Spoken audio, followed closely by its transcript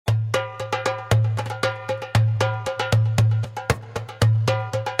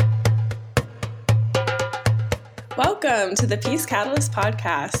Welcome to the Peace Catalyst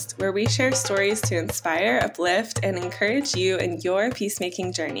podcast, where we share stories to inspire, uplift, and encourage you in your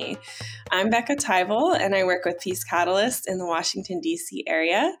peacemaking journey. I'm Becca Tyvel, and I work with Peace Catalyst in the Washington, D.C.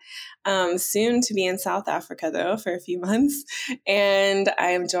 area. Soon to be in South Africa, though, for a few months. And I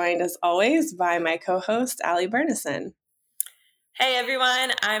am joined, as always, by my co-host, Allie Burnison. Hey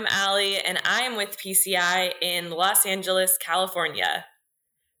everyone, I'm Allie, and I am with PCI in Los Angeles, California.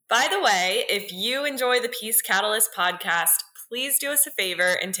 By the way, if you enjoy the Peace Catalyst podcast, please do us a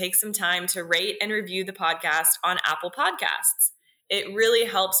favor and take some time to rate and review the podcast on Apple Podcasts. It really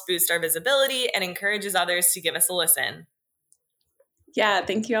helps boost our visibility and encourages others to give us a listen. Yeah,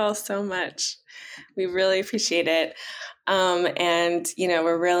 thank you all so much. We really appreciate it.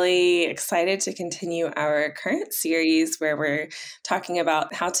 We're really excited to continue our current series where we're talking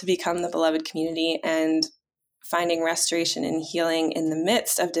about how to become the beloved community and finding restoration and healing in the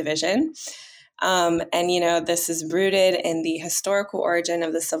midst of division. This is rooted in the historical origin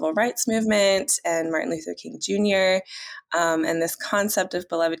of the civil rights movement and Martin Luther King Jr. And this concept of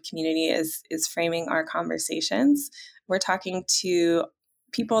beloved community is framing our conversations. We're talking to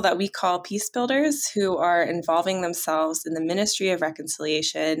people that we call peace builders who are involving themselves in the ministry of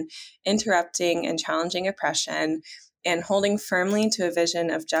reconciliation, interrupting and challenging oppression, and holding firmly to a vision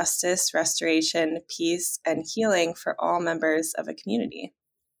of justice, restoration, peace, and healing for all members of a community.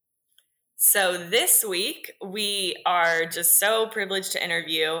 So this week, we are just so privileged to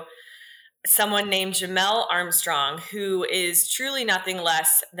interview someone named Jamel Armstrong, who is truly nothing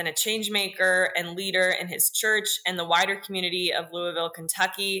less than a change maker and leader in his church and the wider community of Louisville,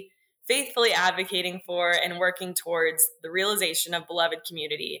 Kentucky, faithfully advocating for and working towards the realization of beloved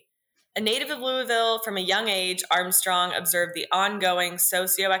community. A native of Louisville from a young age, Armstrong observed the ongoing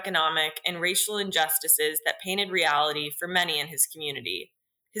socioeconomic and racial injustices that painted reality for many in his community.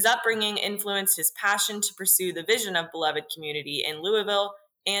 His upbringing influenced his passion to pursue the vision of beloved community in Louisville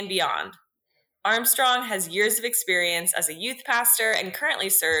and beyond. Armstrong has years of experience as a youth pastor and currently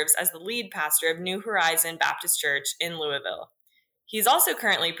serves as the lead pastor of New Horizon Baptist Church in Louisville. He's also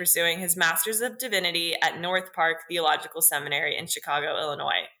currently pursuing his Master's of Divinity at North Park Theological Seminary in Chicago,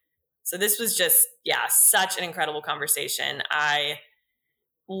 Illinois. So this was just, such an incredible conversation. I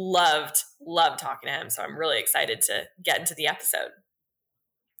loved talking to him, so I'm really excited to get into the episode.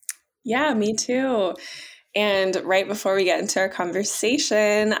 Yeah, me too. And right before we get into our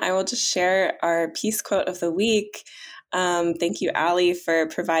conversation, I will just share our peace quote of the week. Thank you, Allie, for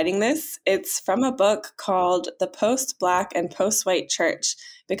providing this. It's from a book called The Post-Black and Post-White Church,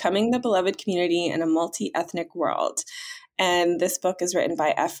 Becoming the Beloved Community in a Multi-Ethnic World. And this book is written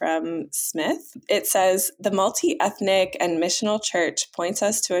by Ephraim Smith. It says, the multi-ethnic and missional church points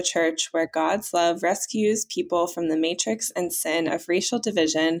us to a church where God's love rescues people from the matrix and sin of racial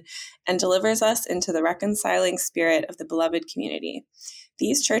division and delivers us into the reconciling spirit of the beloved community.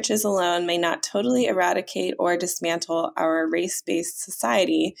 These churches alone may not totally eradicate or dismantle our race-based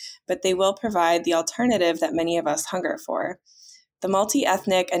society, but they will provide the alternative that many of us hunger for. The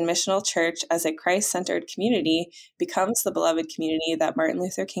multi-ethnic and missional church as a Christ-centered community becomes the beloved community that Martin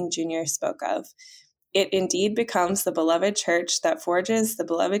Luther King Jr. spoke of. It indeed becomes the beloved church that forges the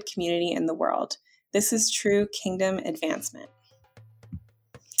beloved community in the world. This is true kingdom advancement.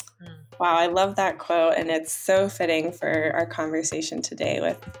 Wow, I love that quote, and it's so fitting for our conversation today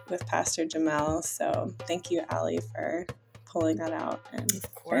with Pastor Jamel. So thank you, Allie, for pulling that out and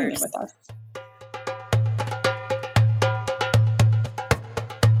sharing it with us.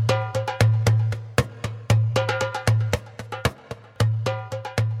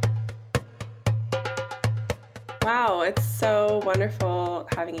 Wow, it's so wonderful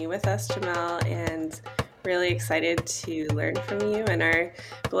having you with us, Jamel, and really excited to learn from you in our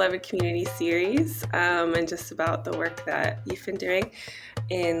Beloved Community series and just about the work that you've been doing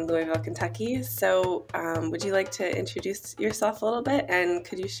in Louisville, Kentucky. So would you like to introduce yourself a little bit, and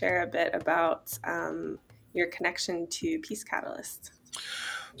could you share a bit about your connection to Peace Catalyst?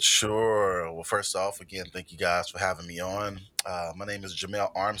 Sure. Well, first off, again, thank you guys for having me on. My name is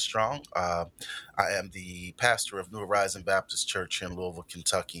Jamel Armstrong. I am the pastor of New Horizon Baptist Church in Louisville,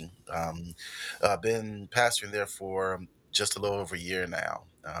 Kentucky. I've been pastoring there for just a little over a year now,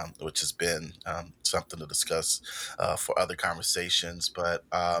 which has been something to discuss for other conversations. But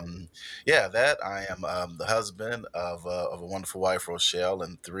that I am the husband of a wonderful wife, Rochelle,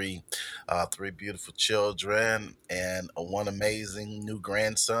 and three beautiful children, and one amazing new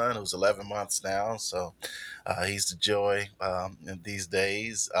grandson who's 11 months now. So he's the joy in these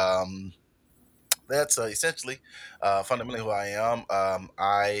days. That's essentially fundamentally who I am.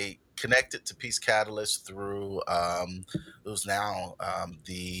 I connected to Peace Catalyst through who's now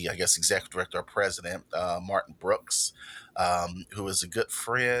the, I guess, executive director or president, Martin Brooks, who is a good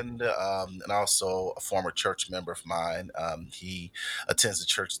friend and also a former church member of mine. He attends the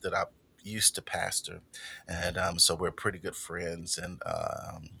church that I used to pastor, and so we're pretty good friends. And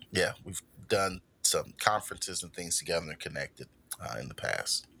yeah, we've done some conferences and things together and connected in the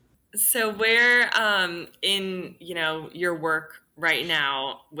past. So where in your work right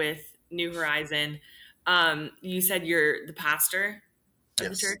now with New Horizon, you said you're the pastor of the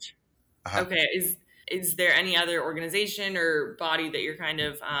Yes. church. Uh-huh. Okay, is there any other organization or body that you're kind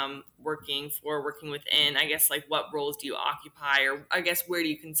of working within? I guess, like, what roles do you occupy, or I guess where do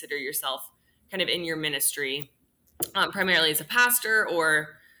you consider yourself kind of in your ministry, primarily as a pastor,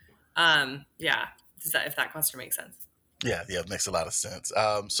 or yeah, if that question makes sense. Yeah, it makes a lot of sense.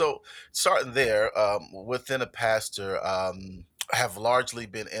 So starting there, within a pastor, have largely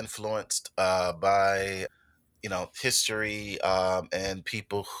been influenced by history and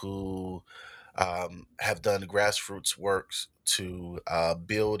people who have done grassroots works to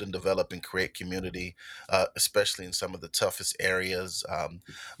build and develop and create community, especially in some of the toughest areas.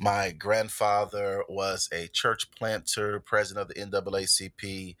 My grandfather was a church planter, president of the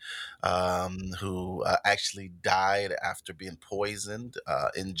NAACP, who actually died after being poisoned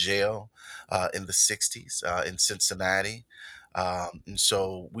in jail in the 60s in Cincinnati. And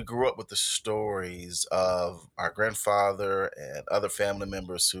so we grew up with the stories of our grandfather and other family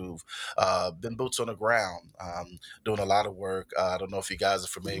members who've been boots on the ground, doing a lot of work. I don't know if you guys are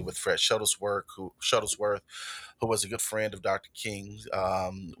familiar with Fred Shuttlesworth, who was a good friend of Dr. King.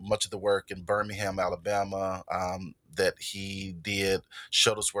 Much of the work in Birmingham, Alabama, that he did,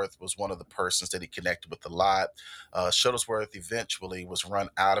 Shuttlesworth was one of the persons that he connected with a lot. Shuttlesworth eventually was run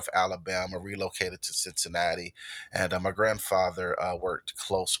out of Alabama, relocated to Cincinnati, and my grandfather worked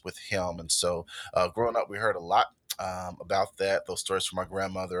close with him. And so growing up, we heard a lot about that, those stories from my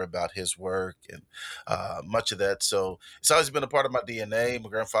grandmother about his work and much of that. So it's always been a part of my DNA. My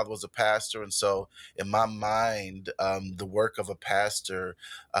grandfather was a pastor. And so in my mind, the work of a pastor,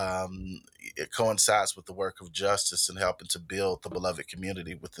 it coincides with the work of justice and helping to build the beloved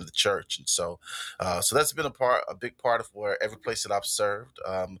community within the church. And so, so that's been a big part of where every place that I've served.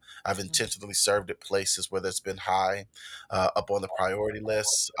 I've intentionally served at places where that's been high up on the priority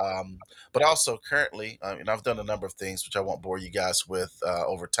list. But also currently, and I've done a number of things which I won't bore you guys with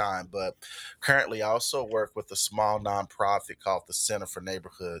over time, but currently I also work with a small nonprofit called the Center for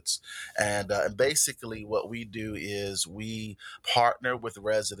Neighborhoods. And basically what we do is we partner with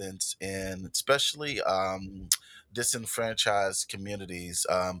residents in especially disenfranchised communities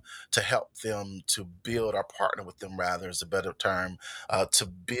to help them to build, or partner with them rather is a better term, to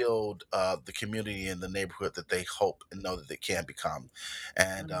build the community in the neighborhood that they hope and know that they can become.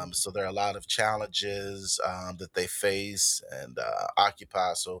 And so there are a lot of challenges that they face and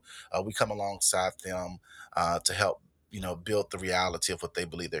occupy. So we come alongside them to help, build the reality of what they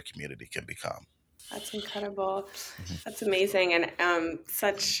believe their community can become. That's incredible. Mhm. That's amazing, and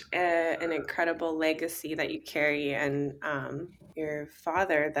an incredible legacy that you carry, and your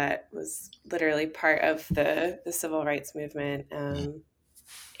father that was literally part of the civil rights movement.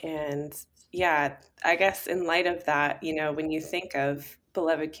 And yeah, I guess in light of that, when you think of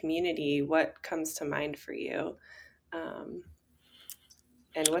beloved community, what comes to mind for you, um,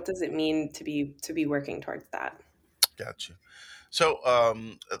 and what does it mean to be working towards that? Gotcha. So,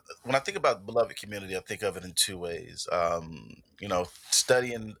 when I think about beloved community, I think of it in two ways.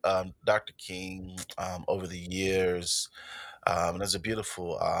 Studying Dr. King over the years, and there's a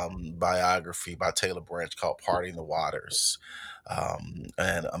beautiful biography by Taylor Branch called "Parting the Waters,"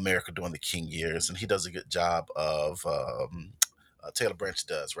 and America during the King years, and he does a good job of. Taylor Branch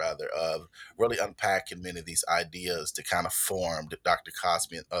does rather of really unpacking many of these ideas that kind of formed Dr.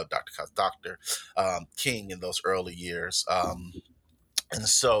 Cosby, Dr. King in those early years. And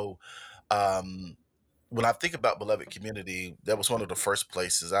so, um, when I think about beloved community, that was one of the first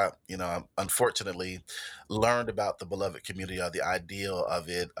places unfortunately learned about the beloved community or the ideal of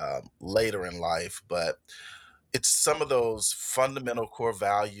it later in life. But it's some of those fundamental core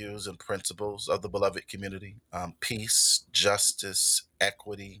values and principles of the beloved community: peace, justice,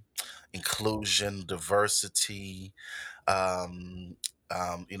 equity, inclusion, diversity, um,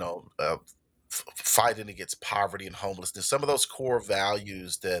 um, you know, uh, fighting against poverty and homelessness. Some of those core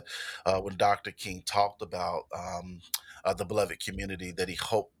values that when Dr. King talked about, the beloved community that he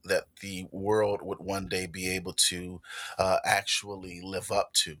hoped that the world would one day be able to actually live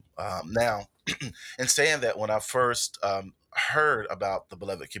up to. Now, in saying that, when I first heard about the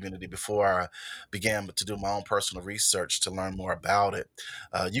beloved community before I began to do my own personal research to learn more about it,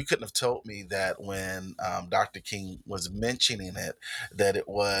 you couldn't have told me that when Dr. King was mentioning it, that it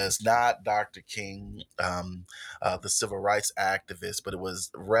was not Dr. King, the civil rights activist, but it was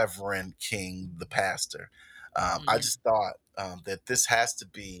Reverend King, the pastor. I Mm. just thought that this has to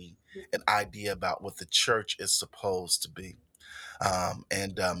be an idea about what the church is supposed to be.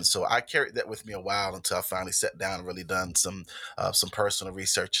 And so I carried that with me a while until I finally sat down and really done some personal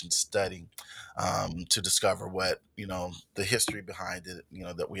research and study to discover what the history behind it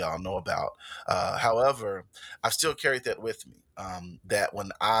that we all know about. However, I've still carried that with me. That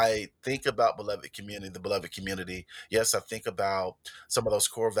when I think about the beloved community, yes, I think about some of those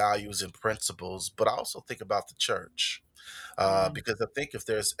core values and principles, but I also think about the church. Mm. Because I think if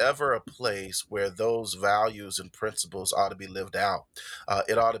there's ever a place where those values and principles ought to be lived out,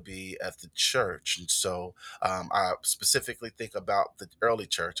 it ought to be at the church. And so I specifically think about the early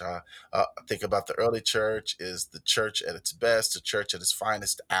church. I think about the early church is the church at its best, the church at its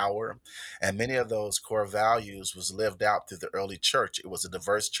finest hour. And many of those core values was lived out through the early church. It was a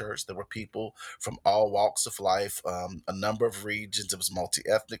diverse church. There were people from all walks of life, a number of regions. It was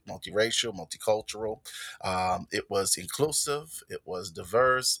multi-ethnic, multiracial, multicultural. It was inclusive, it was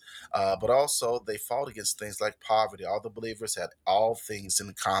diverse, but also they fought against things like poverty. All the believers had all things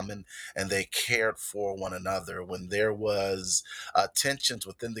in common, and they cared for one another. When there was tensions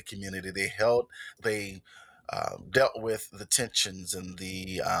within the community, they dealt with the tensions and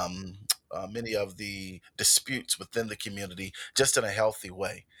the many of the disputes within the community just in a healthy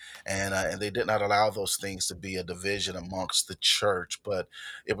way, and they did not allow those things to be a division amongst the church. But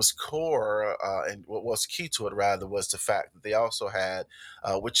it was core, and what was key to it rather was the fact that they also had,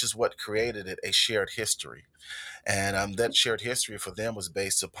 which is what created it, a shared history. And that shared history for them was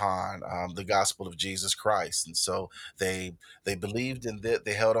based upon the gospel of Jesus Christ. And so they believed in that,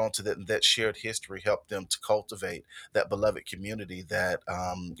 they held on to that, and that shared history helped them to cultivate that beloved community that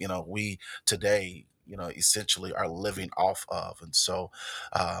we today essentially are living off of. And so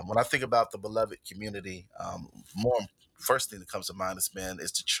when I think about the beloved community, more first thing that comes to mind is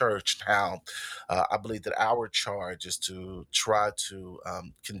the church. How I believe that our charge is to try to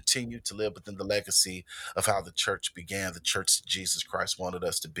continue to live within the legacy of how the church began, the church that Jesus Christ wanted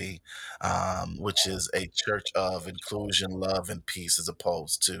us to be, which is a church of inclusion, love, and peace, as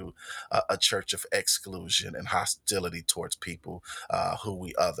opposed to a church of exclusion and hostility towards people who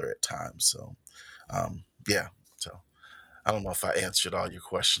we other at times. So, yeah. So I don't know if I answered all your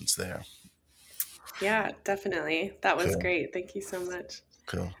questions there. Yeah, definitely. That was Cool. great. Thank you so much.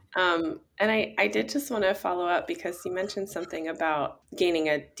 Cool. And I did just want to follow up because you mentioned something about gaining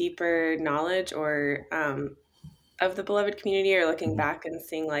a deeper knowledge or of the beloved community, or looking Mhm. back and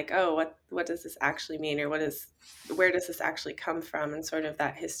seeing like, oh, what does this actually mean, or where does this actually come from, and sort of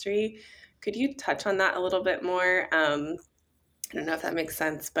that history. Could you touch on that a little bit more? I don't know if that makes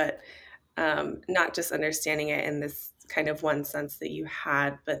sense, but not just understanding it in this kind of one sense that you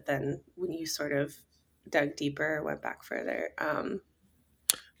had, but then when you sort of dug deeper, went back further.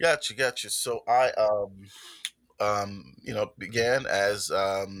 Gotcha. So I began as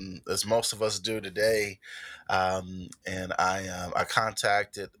most of us do today, and I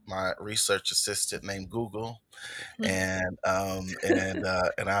contacted my research assistant named Google, and I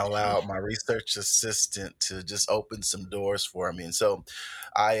allowed my research assistant to just open some doors for me. And so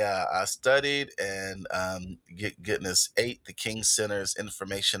I studied and goodness ate the King Center's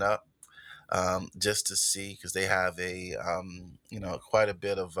information up. Just to see, because they have quite a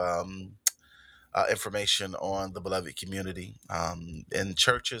bit of information on the beloved community in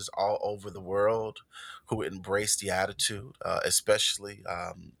churches all over the world who embrace the attitude, especially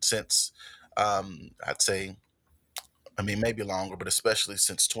since I'd say, I mean, maybe longer, but especially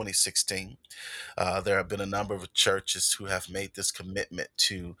since 2016. There have been a number of churches who have made this commitment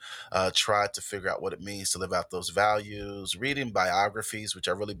to try to figure out what it means to live out those values, reading biographies, which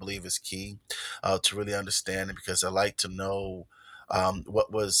I really believe is key to really understanding, because I like to know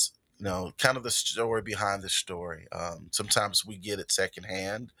what was. Kind of the story behind the story. Sometimes we get it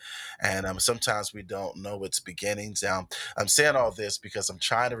secondhand, and sometimes we don't know its beginnings. Now, I'm saying all this because I'm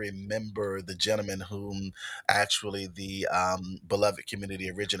trying to remember the gentleman whom actually the beloved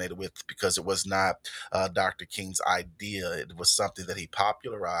community originated with, because it was not Dr. King's idea. It was something that he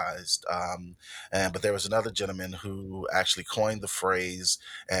popularized. But there was another gentleman who actually coined the phrase,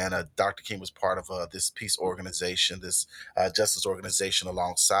 and Dr. King was part of this peace organization, this justice organization,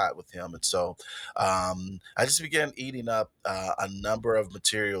 alongside with with him. And so I just began eating up a number of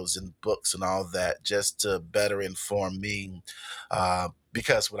materials and books and all that just to better inform me.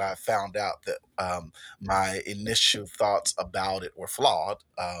 Because when I found out that my initial thoughts about it were flawed,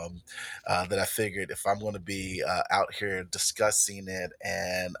 that I figured if I'm going to be out here discussing it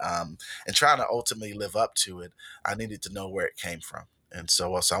and trying to ultimately live up to it, I needed to know where it came from. And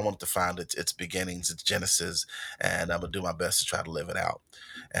so I wanted to find its beginnings, its genesis, and I'm gonna do my best to try to live it out.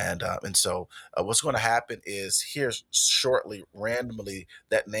 And so what's going to happen is here shortly, randomly,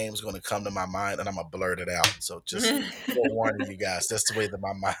 that name's going to come to my mind, and I'm gonna blurt it out. So just warning you guys, that's the way that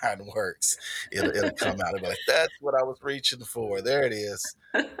my mind works. It'll come out and be like, "That's what I was reaching for. There it is."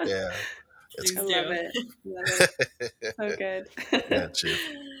 Yeah, it's I love it. Love it. So good. yeah, true.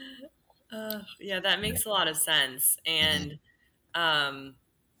 Yeah, that makes a lot of sense. Mhm. And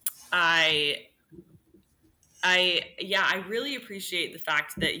I really appreciate the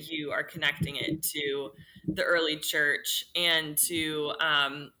fact that you are connecting it to the early church and to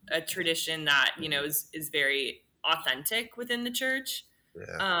a tradition that, is very authentic within the church.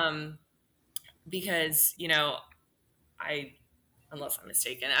 Yeah, Um, because, unless I'm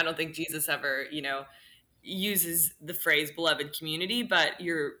mistaken, I don't think Jesus ever, uses the phrase beloved community, but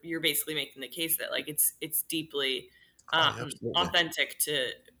you're basically making the case that like it's deeply oh, yeah, absolutely. authentic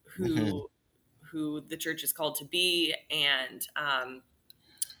to Mhm. who the church is called to be, and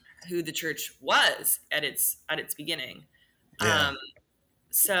who the church was at its beginning. Yeah, Um,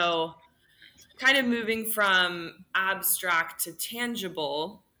 so kind of moving from abstract to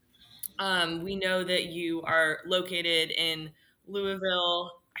tangible, we know that you are located in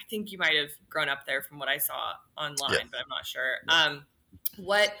Louisville. I think you might have grown up there from what I saw yeah, online, but I'm not sure. yeah.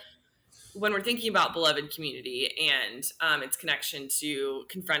 What When we're thinking about beloved community and its connection to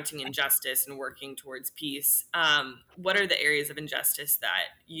confronting injustice and working towards peace, what are the areas of injustice that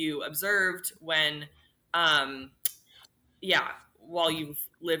you observed um, while you've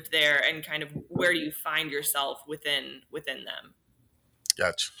lived there, and kind of where do you find yourself within them?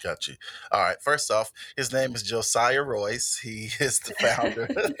 Got you. All right. First off, his name is Josiah Royce. He is the founder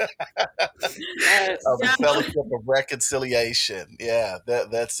Yes. of the Yeah. Fellowship of Reconciliation. Yeah,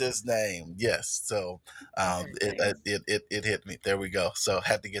 that's his name. Yes. So it hit me. There we go. So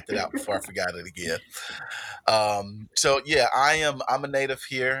had to get that out before I forgot it again. So yeah, I'm a native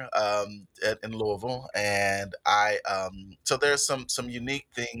here in Louisville, and so there's some unique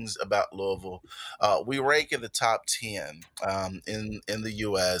things about Louisville. We rank in the top 10 in the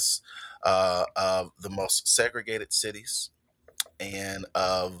U.S. Of the most segregated cities and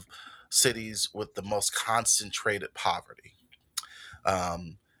of cities with the most concentrated poverty.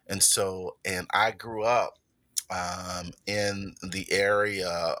 And I grew up in the area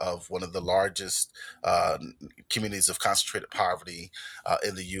of one of the largest uh, communities of concentrated poverty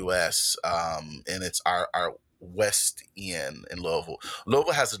in the U.S., and it's our West End in Louisville.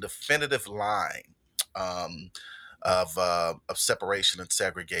 Louisville has a definitive line. Um, of separation and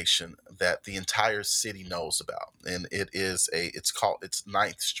segregation that the entire city knows about, and it's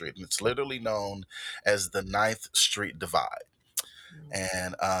Ninth Street, and it's literally known as the Ninth Street Divide.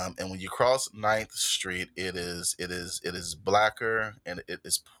 And when you cross Ninth Street, it is blacker and it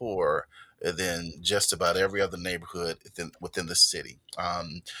is poorer than just about every other neighborhood within the city.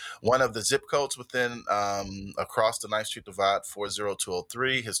 One of the zip codes within across the Ninth Street Divide,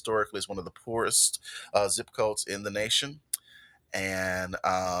 40203, historically is one of the poorest zip codes in the nation. And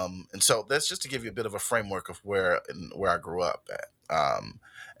so that's just to give you a bit of a framework of where I grew up at.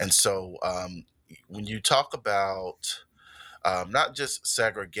 And so when you talk about not just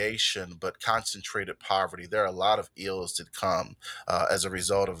segregation, but concentrated poverty. There are a lot of ills that come as a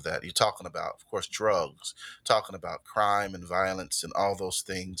result of that. You're talking about, of course, drugs, talking about crime and violence and all those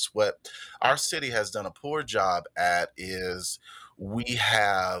things. What our city has done a poor job at is we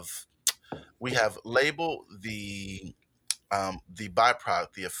have we have labeled the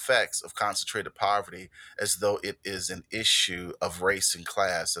byproduct, the effects of concentrated poverty, as though it is an issue of race and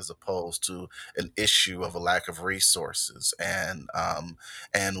class, as opposed to an issue of a lack of resources. And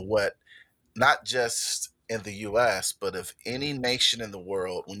what not just in the U.S., but of any nation in the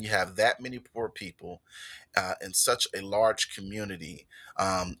world, when you have that many poor people in such a large community,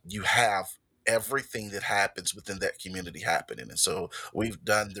 you have everything that happens within that community happening. And so we've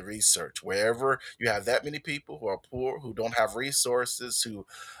done the research. Wherever you have that many people who are poor, who don't have resources,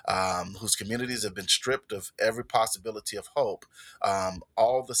 whose communities have been stripped of every possibility of hope,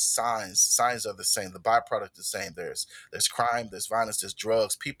 all the signs are the same. The byproduct is the same. There's crime, there's violence, there's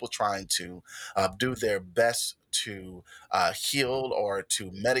drugs. People trying to do their best to heal or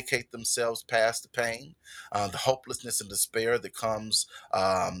to medicate themselves past the pain, the hopelessness and despair that comes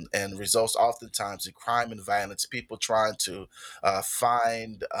and results oftentimes in crime and violence, people trying to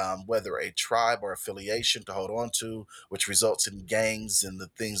find whether a tribe or affiliation to hold on to, which results in gangs and the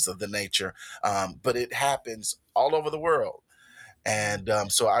things of the nature. But it happens all over the world. And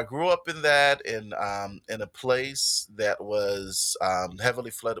so I grew up in that, in a place that was heavily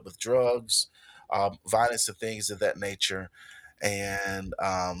flooded with drugs, violence, and things of that nature. And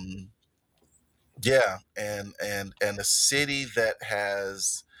yeah, and a city that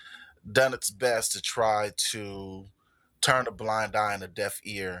has done its best to try to turn a blind eye and a deaf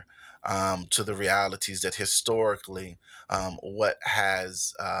ear to the realities that historically what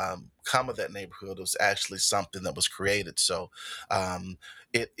has come of that neighborhood was actually something that was created. So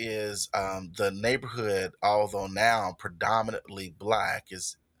it is the neighborhood, although now predominantly black,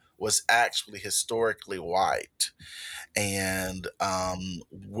 is was actually historically white. And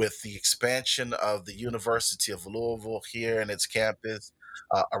with the expansion of the University of Louisville here and its campus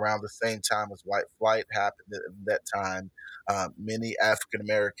around the same time as white flight happened at that time, many African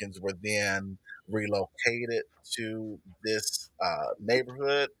Americans were then relocated to this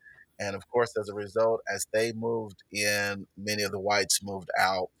neighborhood. And of course, as a result, as they moved in, many of the whites moved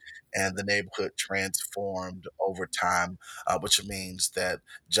out, and the neighborhood transformed over time, which means that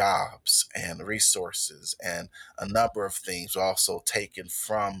jobs and resources and a number of things were also taken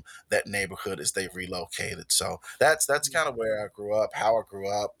from that neighborhood as they relocated. So that's kind of where I grew up, how I grew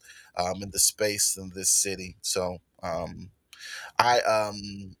up in the space in this city. So I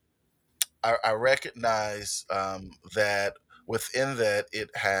I recognize that within that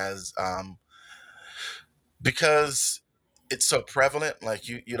it has because it's so prevalent. Like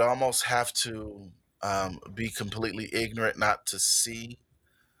you'd almost have to be completely ignorant not to see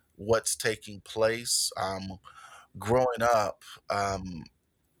what's taking place. Growing up,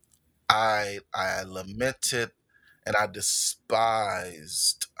 I lamented and I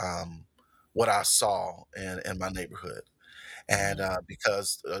despised what I saw in my neighborhood. And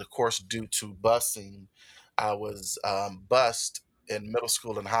because, of course, due to busing, I was bused in middle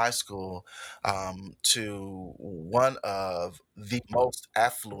school and high school to one of the most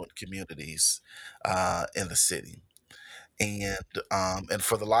affluent communities in the city. And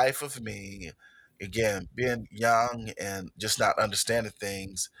for the life of me, again, being young and just not understanding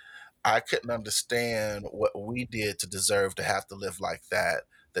things, I couldn't understand what we did to deserve to have to live like that,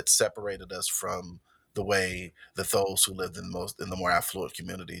 that separated us from the way that those who lived in the more affluent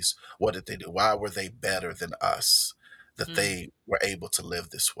communities, what did they do? Why were they better than us that Mm. they were able to live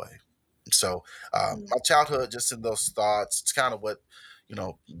this way? And so my childhood, just in those thoughts, it's kind of what, you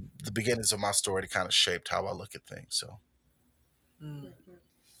know, the beginnings of my story kind of shaped how I look at things. So. Mm.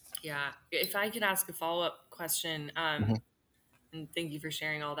 Yeah. If I could ask a follow up question, Mhm. and thank you for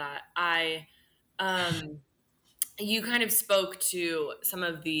sharing all that. Um, you kind of spoke to some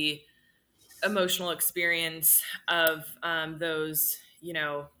of the emotional experience of those,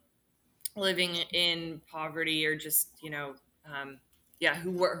 living in poverty or just, yeah,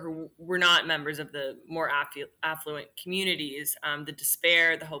 who were not members of the more affluent communities, the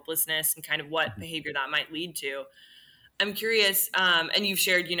despair, the hopelessness, and kind of what behavior that might lead to. I'm curious, and you've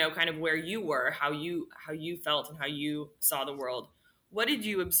shared, kind of where you were, how you felt, and how you saw the world. What did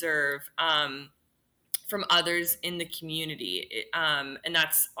you observe from others in the community? And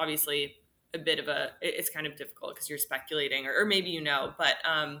that's obviously a bit of it's kind of difficult because you're speculating, or maybe but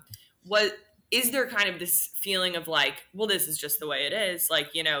what is there kind of this feeling of like, well, this is just the way it is, like,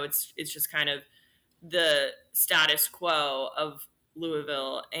 it's just kind of the status quo of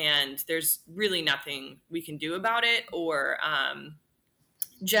Louisville, and there's really nothing we can do about it, or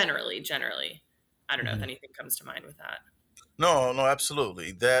generally, I don't know if Mhm. anything comes to mind with that. No, no,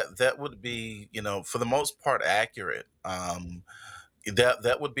 absolutely. That would be, for the most part accurate.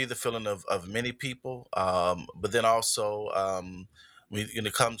 That would be the feeling of many people. But then also, when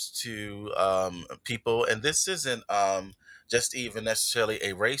it comes to people, and this isn't just even necessarily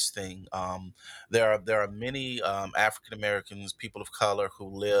a race thing. There are many African Americans, people of color, who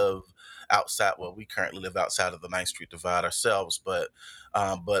live outside. Well, we currently live outside of the Ninth Street Divide ourselves, but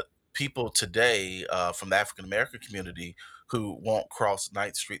people today from the African American community who won't cross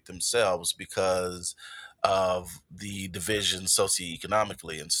Ninth Street themselves because of the division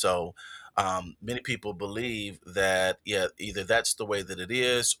socioeconomically. And so many people believe that, yeah, either that's the way that it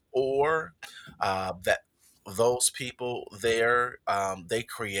is, or that those people there, they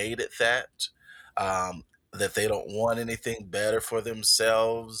created that. Um, that they don't want anything better for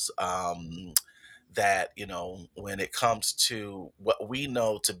themselves. that, when it comes to what we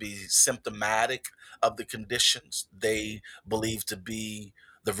know to be symptomatic of the conditions, they believe to be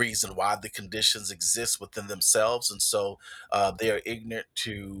the reason why the conditions exist within themselves. And so they are ignorant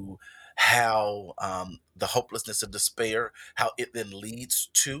to how the hopelessness and despair, how it then leads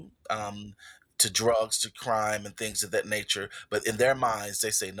to drugs, to crime, and things of that nature. But in their minds,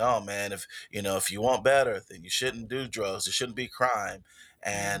 they say, "No, man. If you want better, then you shouldn't do drugs. There shouldn't be crime."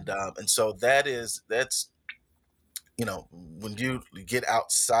 And so that's when you get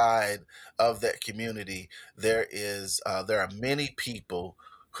outside of that community, there are many people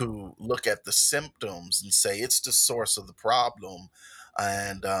who look at the symptoms and say it's the source of the problem.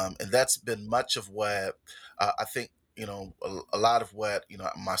 And that's been much of what I think, a lot of what,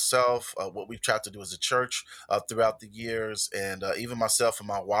 myself, what we've tried to do as a church throughout the years, and even myself and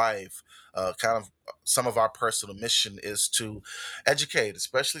my wife, kind of some of our personal mission is to educate,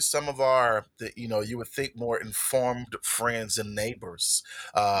 especially some of you would think more informed friends and neighbors.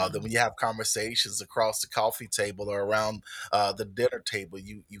 That when you have conversations across the coffee table or around the dinner table,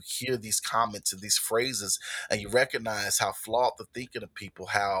 you hear these comments and these phrases, and you recognize how flawed the thinking of people,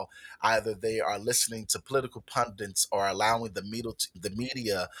 how either they are listening to political pundits or allowing the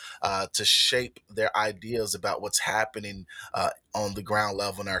media to shape their ideas about what's happening on the ground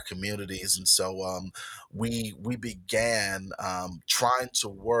level in our communities. And so we began trying to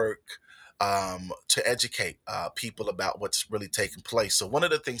work to educate people about what's really taking place. So one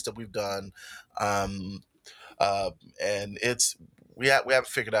of the things that we've done, um, and we haven't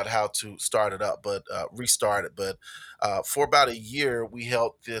figured out how to start it up, but restart it. But for about a year, we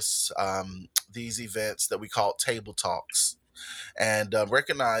held these events that we called table talks, and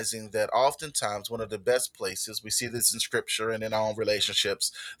recognizing that oftentimes one of the best places we see this in scripture and in our own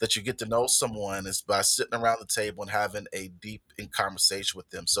relationships that you get to know someone is by sitting around the table and having a deep in conversation with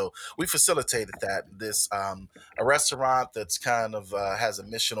them. So we facilitated that. This a restaurant that's kind of has a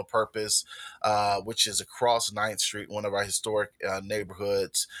missional purpose, which is across Ninth Street, one of our historic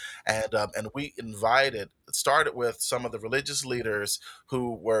neighborhoods, and we invited. It started with some of the religious leaders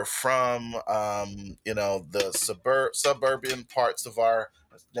who were from the suburban parts of our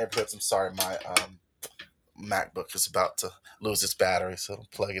neighborhoods. I'm sorry, my MacBook is about to lose its battery, so I'll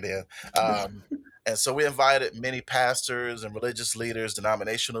plug it in. And so we invited many pastors and religious leaders,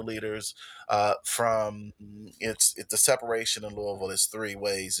 denominational leaders from it's the separation in Louisville is three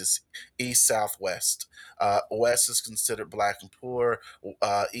ways. It's east, south, west. West is considered black and poor.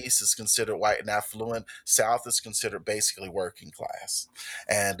 East is considered white and affluent. South is considered basically working class.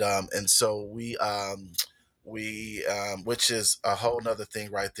 And so which is a whole nother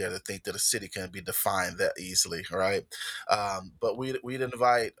thing right there, to think that a city can be defined that easily, right? But we'd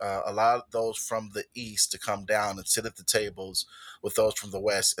invite a lot of those from the east to come down and sit at the tables with those from the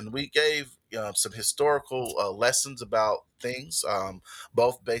west, and we gave some historical lessons about things,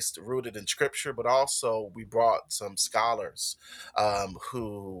 both based rooted in scripture, but also we brought some scholars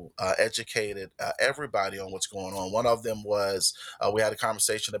who educated everybody on what's going on. One of them was we had a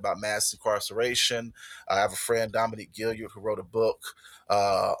conversation about mass incarceration. I have a friend, Dominique Gilliard, who wrote a book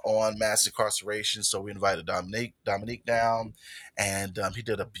on mass incarceration. So we invited Dominique down, and he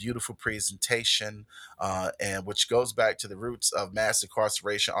did a beautiful presentation, and which goes back to the roots of mass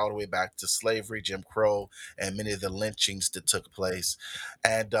incarceration, all the way back to slavery, Jim Crow, and many of the lynchings that took place.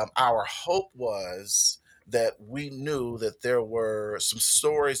 And our hope was that we knew that there were some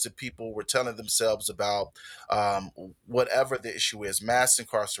stories that people were telling themselves about um, whatever the issue is, mass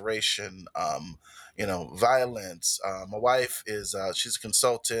incarceration, violence. My wife is she's a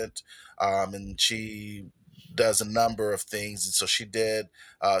consultant, and she does a number of things, and so she did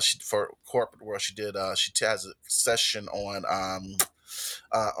for corporate world. She has a session on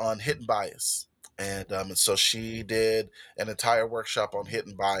hidden bias. And so she did an entire workshop on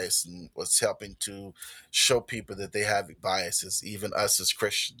hidden bias and was helping to show people that they have biases, even us as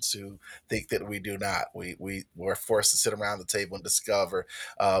Christians who think that we do not. We were forced to sit around the table and discover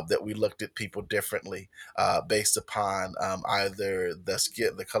that we looked at people differently based upon either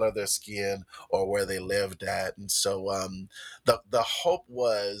the color of their skin, or where they lived at. And so the hope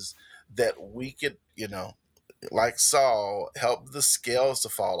was that we could, like Saul, help the scales to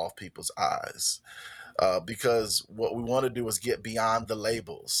fall off people's eyes. Because what we want to do is get beyond the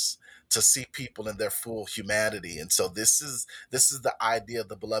labels to see people in their full humanity. And so this is the idea of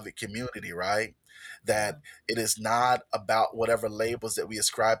the beloved community, right? that it is not about whatever labels that we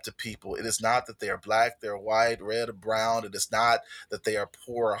ascribe to people. It is not that they are black, they're white, red, or brown. It is not that they are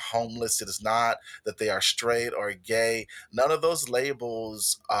poor or homeless. It is not that they are straight or gay. None of those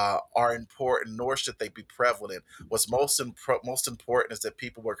labels are important, nor should they be prevalent. What's most important is that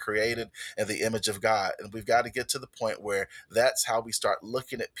people were created in the image of God. And we've got to get to the point where that's how we start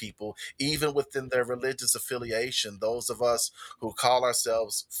looking at people, even within their religious affiliation. Those of us who call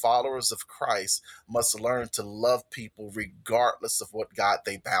ourselves followers of Christ must learn to love people regardless of what God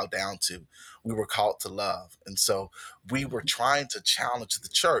they bow down to. We were called to love. And so we were trying to challenge the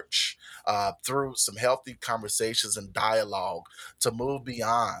church through some healthy conversations and dialogue to move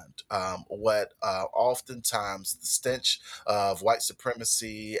beyond what oftentimes the stench of white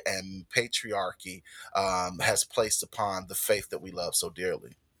supremacy and patriarchy has placed upon the faith that we love so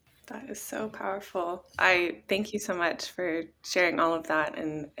dearly. That is so powerful. I thank you so much for sharing all of that.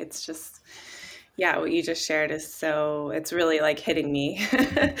 And it's just, yeah, what you just shared is so, it's really like hitting me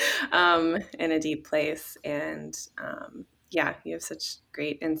in a deep place. And yeah, you have such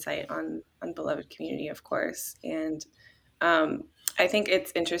great insight on beloved community, of course. And I think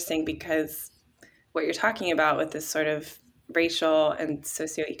it's interesting because what you're talking about with this sort of racial and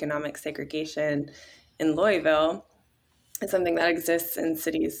socioeconomic segregation in Louisville is something that exists in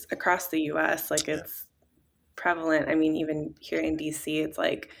cities across the US. Like it's prevalent. I mean, even here in DC, it's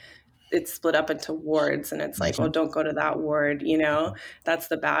like it's split up into wards and it's like, oh, don't go to that ward, that's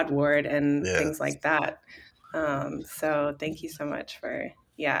the bad ward and Yeah. things like that. So thank you so much for,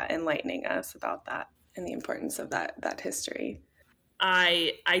 enlightening us about that and the importance of that history.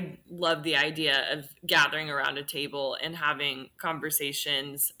 I love the idea of gathering around a table and having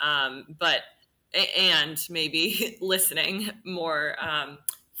conversations, and maybe listening more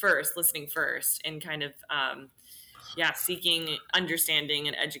listening first, and kind of seeking understanding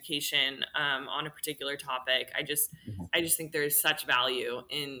and education on a particular topic. I just think there's such value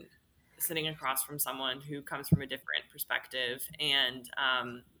in sitting across from someone who comes from a different perspective and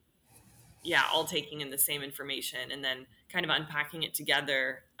all taking in the same information and then kind of unpacking it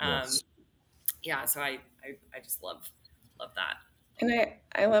together. Yes. So I just love that. And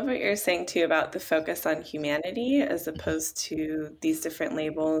I love what you're saying too about the focus on humanity as opposed to these different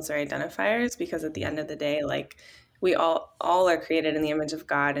labels or identifiers, because at the end of the day, like we all are created in the image of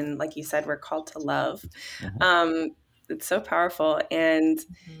God. And like you said, we're called to love. It's so powerful. And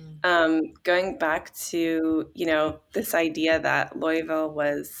going back to, this idea that Louisville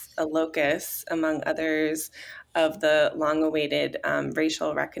was a locus, among others, of the long-awaited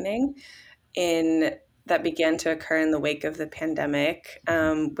racial reckoning that began to occur in the wake of the pandemic,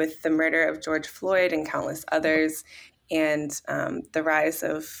 with the murder of George Floyd and countless others, and the rise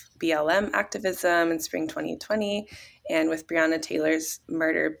of BLM activism in spring 2020, and with Breonna Taylor's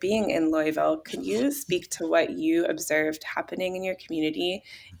murder being in Louisville. Could you speak to what you observed happening in your community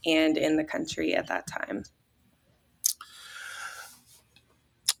and in the country at that time?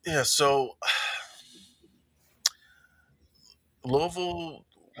 Yeah, so Louisville,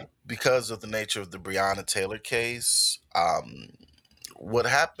 because of the nature of the Breonna Taylor case, what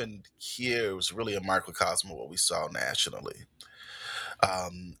happened here was really a microcosm of what we saw nationally.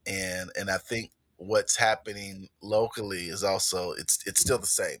 And I think what's happening locally is also it's still the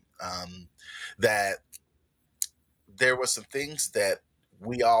same. That there were some things that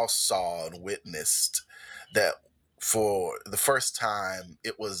we all saw and witnessed that for the first time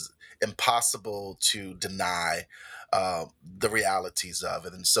it was impossible to deny the realities of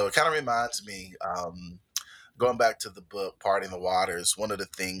it. And so it kind of reminds me, going back to the book Parting the Waters, one of the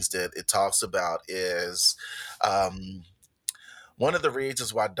things that it talks about is one of the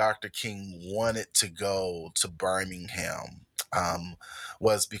reasons why Dr. King wanted to go to Birmingham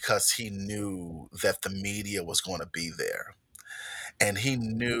was because he knew that the media was going to be there. And he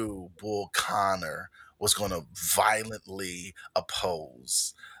knew Bull Connor was going to violently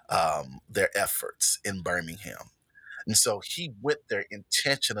oppose their efforts in Birmingham. And so he went there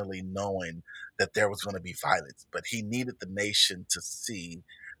intentionally knowing that there was going to be violence, but he needed the nation to see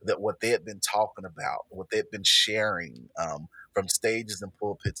that what they had been talking about, what they had been sharing from stages and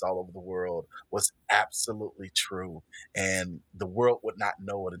pulpits all over the world was absolutely true. And the world would not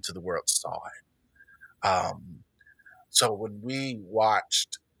know it until the world saw it. So when we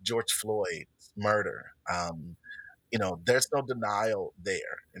watched George Floyd's murder, there's no denial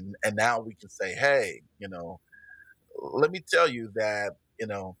there. And now we can say, hey, let me tell you that,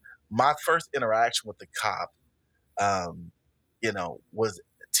 my first interaction with the cop, was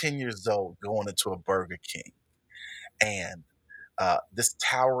 10 years old going into a Burger King. And this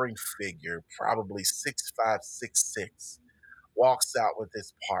towering figure, probably 6'5", 6'6", walks out with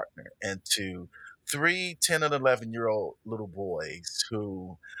his partner into three 10 and 11-year-old little boys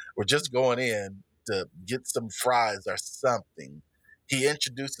who were just going in to get some fries or something. He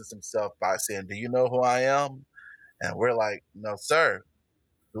introduces himself by saying, "Do you know who I am?" And we're like, "No, sir.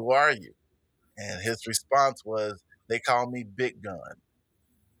 Who are you?" And his response was, "They call me Big Gun."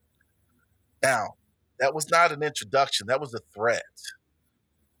 Now, that was not an introduction, that was a threat.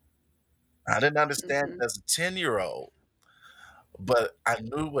 I didn't understand Mhm. it as a 10-year-old, but I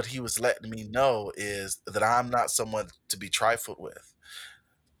knew what he was letting me know is that I'm not someone to be trifled with.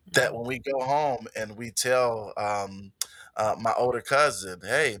 That when we go home and we tell my older cousin,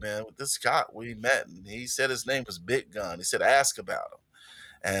 "Hey, man, this cop we met, and he said his name was Big Gun. He said, ask about him."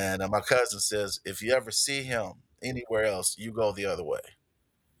 And my cousin says, "If you ever see him anywhere else, you go the other way."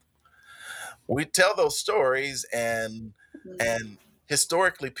 We tell those stories, Mhm. and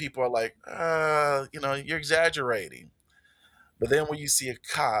historically, people are like, you're exaggerating." But then when you see a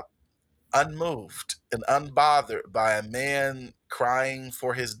cop unmoved and unbothered by a man crying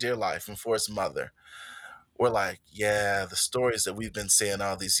for his dear life and for his mother, we're like, yeah, the stories that we've been saying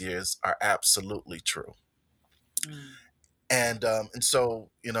all these years are absolutely true. Mm. And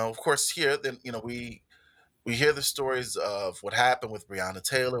so, of course, here then, we hear the stories of what happened with Breonna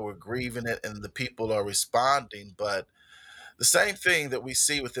Taylor. We're grieving it, and the people are responding. But the same thing that we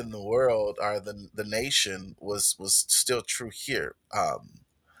see within the world, or the nation, was still true here.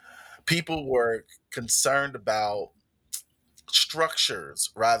 People were concerned about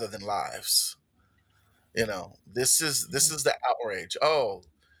structures rather than lives. This is the outrage. Oh,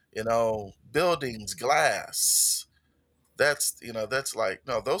 buildings, glass. That's like,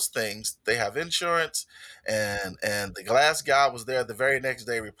 no, those things, they have insurance, and the glass guy was there the very next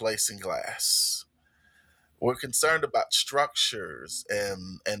day replacing glass. We're concerned about structures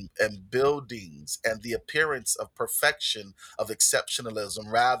and buildings and the appearance of perfection, of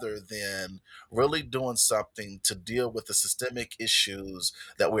exceptionalism, rather than really doing something to deal with the systemic issues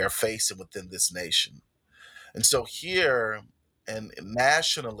that we are facing within this nation. And so here and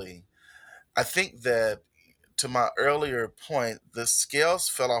nationally, I think that, to my earlier point, the scales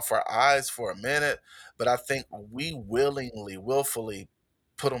fell off our eyes for a minute, but I think we willfully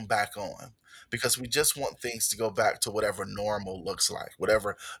put them back on because we just want things to go back to whatever normal looks like,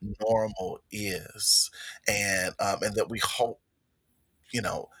 whatever normal is, and that we hope,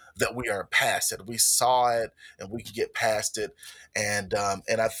 that we are past it. We saw it, and we can get past it, and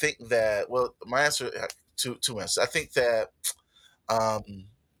I think that, well, my answer, two answers. I think that. Um,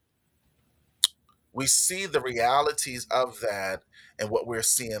 we see the realities of that and what we're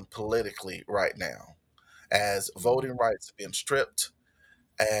seeing politically right now, as voting rights are being stripped,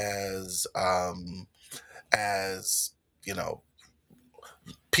 as you know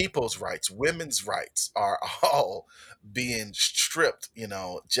people's rights, women's rights are all being stripped,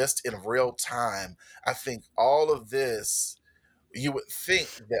 just in real time. I think all of this, you would think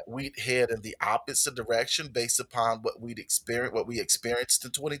that we'd head in the opposite direction based upon what we experienced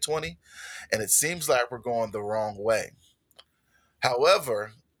in 2020, and it seems like we're going the wrong way.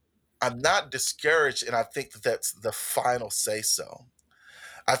 However, I'm not discouraged, and I think that that's the final say so.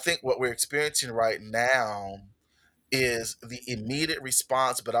 I think what we're experiencing right now is the immediate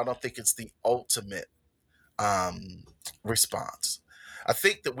response, but I don't think it's the ultimate um, response. I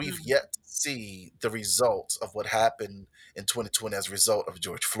think that we've Mm. yet to see the results of what happened in 2020 as a result of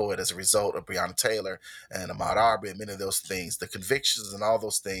George Floyd, as a result of Breonna Taylor and Ahmaud Arbery, and many of those things, the convictions and all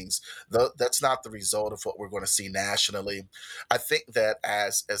those things. That's not the result of what we're going to see nationally. I think that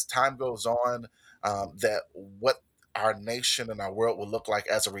as time goes on, that what our nation and our world will look like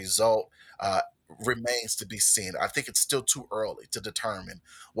as a result remains to be seen. I think it's still too early to determine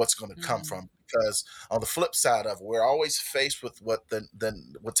what's going to come Mm. from, because on the flip side of it, we're always faced with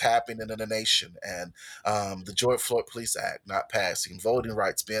what's happening in the nation, and the George Floyd Police Act not passing, voting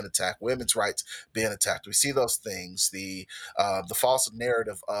rights being attacked, women's rights being attacked. We see those things, the false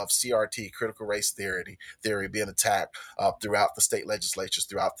narrative of CRT, critical race theory being attacked throughout the state legislatures,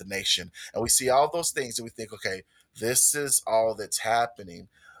 throughout the nation, and we see all those things, and we think, okay, this is all that's happening,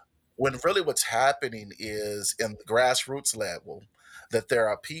 when really what's happening is in the grassroots level, that there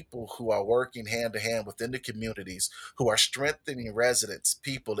are people who are working hand to hand within the communities, who are strengthening residents,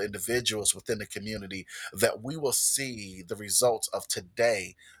 people, individuals within the community, that we will see the results of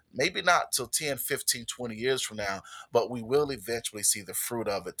today. Maybe not till 10, 15, 20 years from now, but we will eventually see the fruit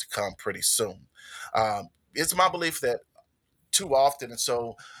of it to come pretty soon. It's my belief that too often, and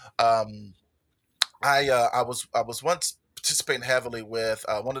so um, I was once participating heavily with.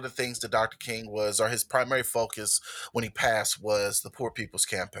 One of the things that Dr. King or his primary focus when he passed was the Poor People's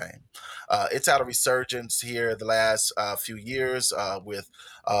Campaign. It's had a resurgence here the last few years with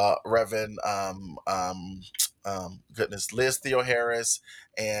Reverend goodness, Liz Theo-Harris,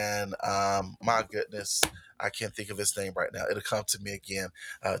 and my goodness, I can't think of his name right now. It'll come to me again,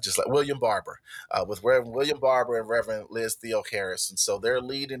 just like William Barber, with Reverend William Barber and Reverend Liz Theo-Harris. And so they're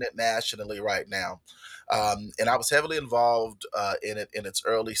leading it nationally right now. And I was heavily involved in it in its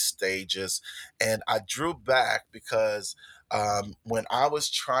early stages. And I drew back because when I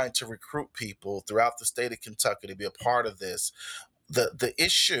was trying to recruit people throughout the state of Kentucky to be a part of this, the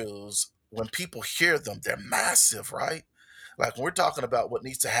issues, when people hear them, they're massive, right? Like when we're talking about what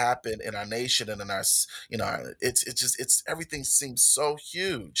needs to happen in our nation and in our, it's everything seems so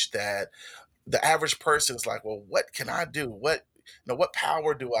huge that the average person is like, well, what can I do? What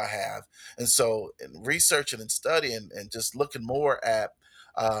power do I have? And so, in researching and studying and just looking more at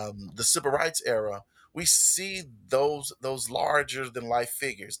the civil rights era, we see those larger than life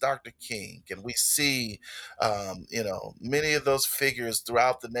figures, Dr. King, and we see many of those figures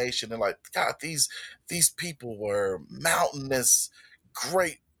throughout the nation. And like, God, these people were mountainous,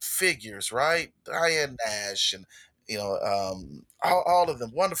 great figures, right? Diane Nash and all of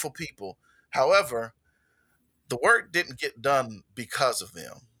them wonderful people. However, the work didn't get done because of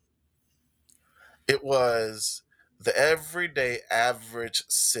them. It was the everyday average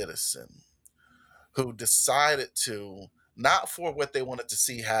citizen who decided to, not for what they wanted to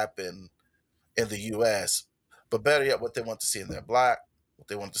see happen in the US, but better yet, what they wanted to see in their block, what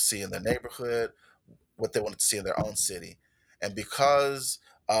they wanted to see in their neighborhood, what they wanted to see in their own city. And because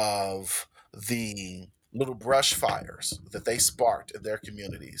of the little brush fires that they sparked in their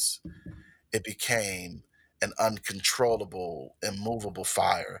communities, it became an uncontrollable, immovable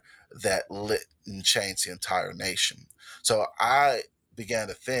fire that lit and changed the entire nation. So I began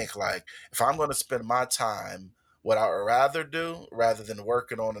to think, like, if I'm going to spend my time, what I would rather do, rather than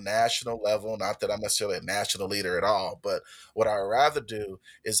working on a national level, not that I'm necessarily a national leader at all, but what I would rather do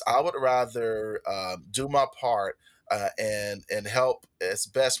is I would rather do my part and help as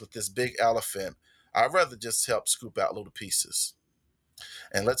best with this big elephant. I'd rather just help scoop out little pieces,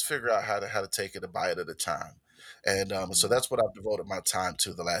 and let's figure out how to take it a bite at a time. And so that's what I've devoted my time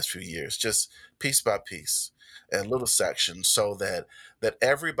to the last few years, just piece by piece and little sections, so that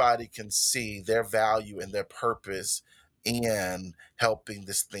everybody can see their value and their purpose in helping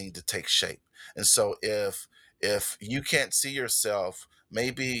this thing to take shape. And so if you can't see yourself,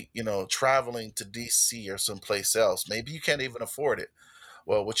 maybe traveling to DC or someplace else, maybe you can't even afford it.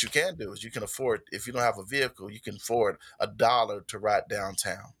 Well, what you can do is you can afford, if you don't have a vehicle, you can afford $1 to ride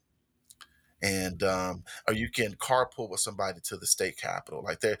downtown. And or you can carpool with somebody to the state capitol.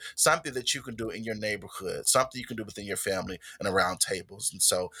 Like, there's something that you can do in your neighborhood, something you can do within your family and around tables. And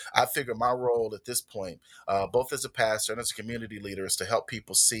so I figure my role at this point, both as a pastor and as a community leader, is to help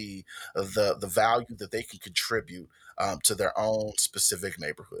people see the value that they can contribute to their own specific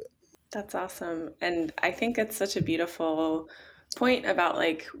neighborhood. That's awesome. And I think it's such a beautiful point about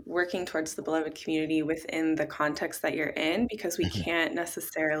like working towards the beloved community within the context that you're in, because we can't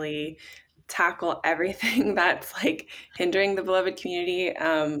necessarily tackle everything that's like hindering the beloved community,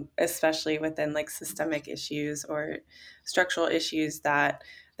 especially within like systemic issues or structural issues, that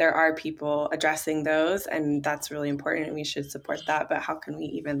there are people addressing those, and that's really important and we should support that. But how can we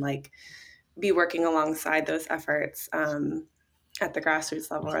even like be working alongside those efforts at the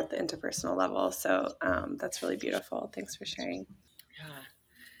grassroots level or at the interpersonal level? So that's really beautiful. Thanks for sharing. Yeah.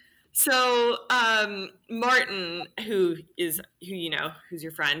 So Martin, who's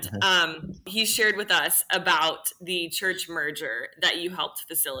your friend, he shared with us about the church merger that you helped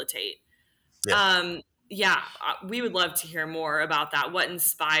facilitate. Yeah. We would love to hear more about that. What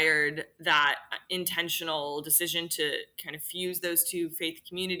inspired that intentional decision to kind of fuse those two faith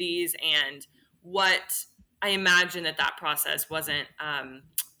communities, and what, I imagine that process wasn't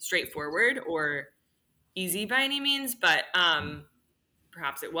straightforward or easy by any means, but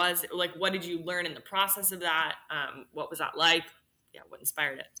perhaps it was. Like, what did you learn in the process of that? What was that like? Yeah, what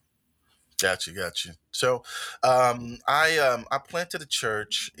inspired it? Got you. So I planted a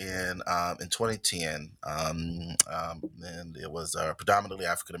church in 2010, and it was a predominantly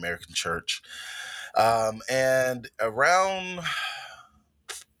African American church. And around,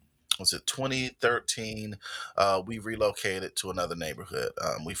 was it 2013, we relocated to another neighborhood.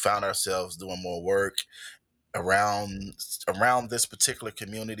 We found ourselves doing more work around this particular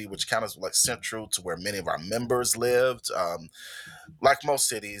community, which kind of like central to where many of our members lived. Like most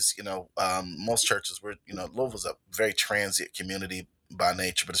cities, most churches were, Louisville's a very transient community. by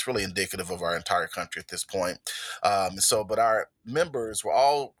nature, but it's really indicative of our entire country at this point. But our members were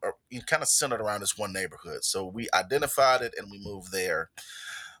all kind of centered around this one neighborhood. So we identified it and we moved there.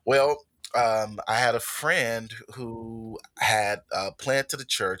 Well, I had a friend who had planted a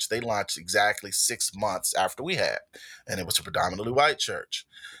church. They launched exactly 6 months after we had, and it was a predominantly white church.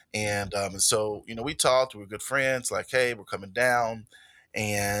 And so, we talked. We were good friends. Like, hey, we're coming down,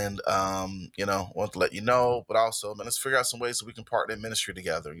 and want to let you know, but also, man, let's figure out some ways that we can partner in ministry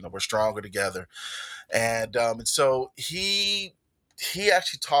together. We're stronger together. And so he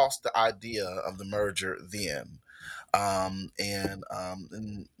actually tossed the idea of the merger then.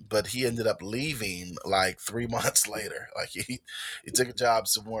 But he ended up leaving like 3 months later. Like he took a job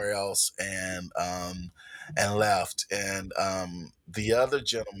somewhere else and left. And the other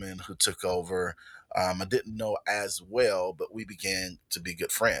gentleman who took over, I didn't know as well, but we began to be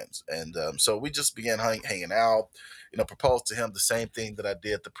good friends. And so we just began hanging out. Proposed to him the same thing that I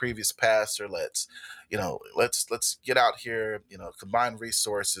did the previous pastor. Let's get out here. Combine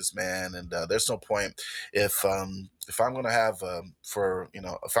resources, man. And there's no point if I'm going to have if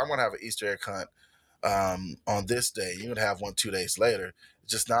I'm going to have an Easter egg hunt on this day, you're going to have one 2 days later.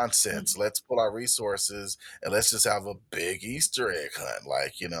 It's just nonsense. Let's pull our resources and let's just have a big Easter egg hunt.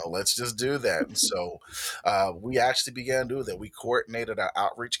 Let's just do that. And so we actually began to do that. We coordinated our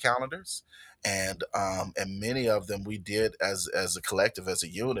outreach calendars, and many of them we did as a collective, as a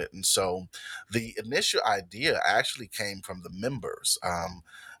unit. And so the initial idea actually came from the members.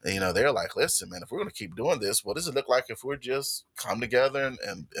 They're like, listen, man, if we're going to keep doing this, what does it look like if we're just come together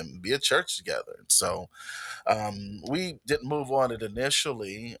and be a church together? And so we didn't move on it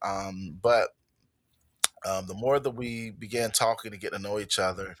initially, but the more that we began talking and getting to know each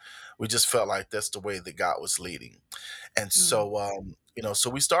other, we just felt like that's the way that God was leading. And so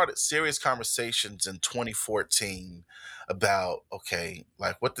we started serious conversations in 2014 about, okay,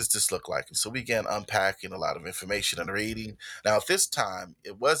 like, what does this look like? And so we began unpacking a lot of information and reading. Now, at this time,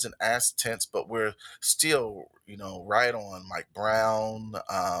 it wasn't as tense, but we're still, right on Mike Brown.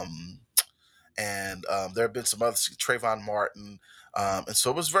 And there have been some others, Trayvon Martin. And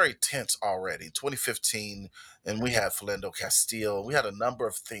so it was very tense already. 2015, and we had Philando Castile. We had a number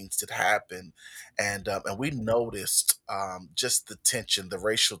of things that happened, and we noticed just the tension, the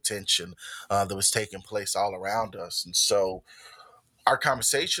racial tension that was taking place all around us. And so our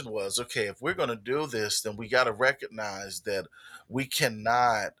conversation was, okay, if we're going to do this, then we got to recognize that we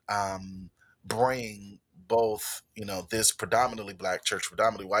cannot bring both, this predominantly black church,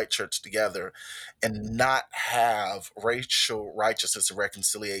 predominantly white church together and not have racial righteousness and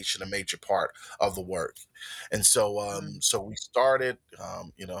reconciliation a major part of the work. And so we started,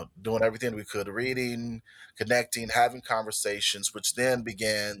 doing everything we could, reading, connecting, having conversations, which then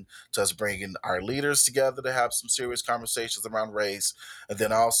began to us bringing our leaders together to have some serious conversations around race, and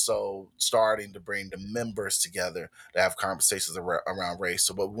then also starting to bring the members together to have conversations around race.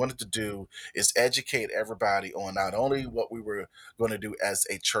 So what we wanted to do is educate everybody on not only what we were going to do as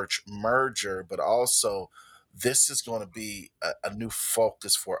a church merger, but also this is going to be a new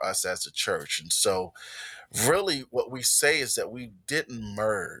focus for us as a church. And so really what we say is that we didn't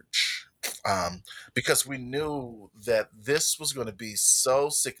merge because we knew that this was going to be so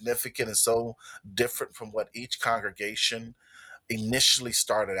significant and so different from what each congregation initially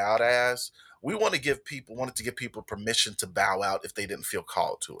started out as. We wanted to give people permission to bow out if they didn't feel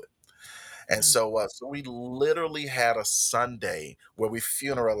called to it. And so we literally had a Sunday where we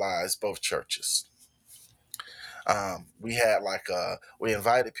funeralized both churches. We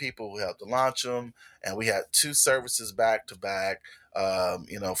invited people, we helped to launch them, and we had 2 services back to back,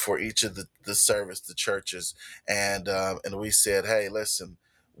 for each of the churches. And we said, hey, listen,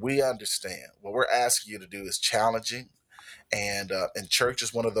 we understand what we're asking you to do is challenging. And church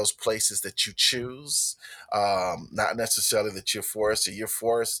is one of those places that you choose, not necessarily that you're forced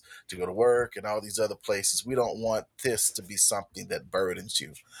to go to work and all these other places. We don't want this to be something that burdens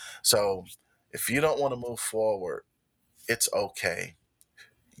you. So if you don't want to move forward, it's okay.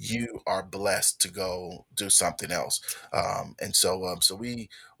 You are blessed to go do something else. So we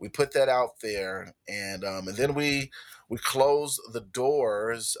put that out there, and then we closed the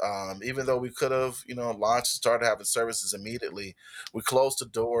doors. Even though we could have launched and started having services immediately, we closed the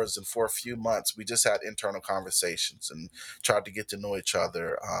doors, and for a few months we just had internal conversations and tried to get to know each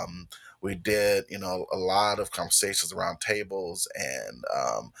other. We did a lot of conversations around tables, and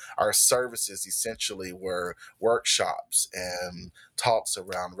our services essentially were workshops and talks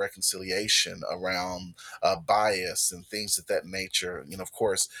around reconciliation, around bias and things of that nature, of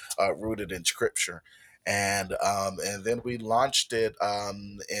course, rooted in scripture. And then we launched it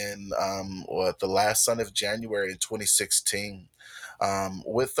in the last Sunday of January in 2016.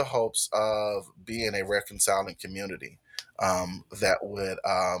 with the hopes of being a reconciling community um, that would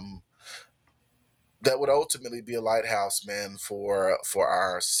um, that would ultimately be a lighthouse, man, for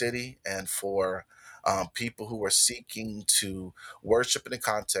our city and for people who are seeking to worship in the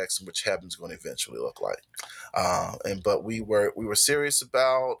context in which heaven's going to eventually look like. And but we were serious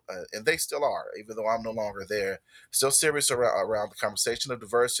about, and they still are, even though I'm no longer there, still serious around the conversation of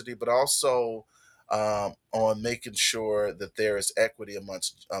diversity, but also on making sure that there is equity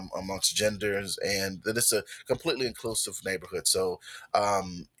amongst genders and that it's a completely inclusive neighborhood. So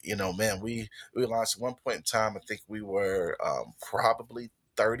man, we launched at one point in time. I think we were probably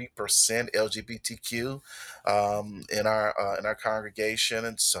 30% LGBTQ in our congregation,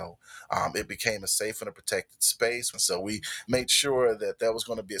 and so it became a safe and a protected space. And so we made sure that that was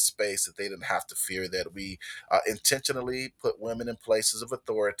going to be a space that they didn't have to fear. That we intentionally put women in places of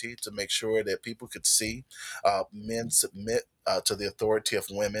authority to make sure that people could see men submit to the authority of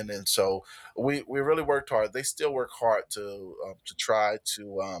women, and so we really worked hard. They still work hard to try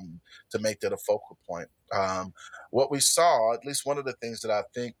to make that a focal point. What we saw, at least one of the things that I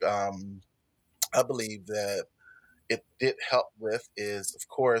believe that it did help with is, of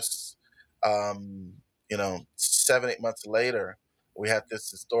course, 7 8 months later, we had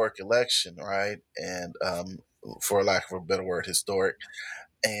this historic election, right? And for lack of a better word, historic,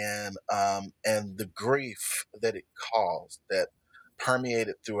 and the grief that it caused that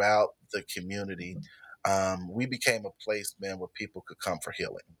permeated throughout the community. We became a place, man, where people could come for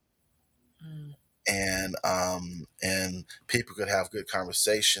healing, Mm. and people could have good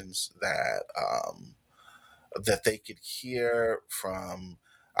conversations that they could hear from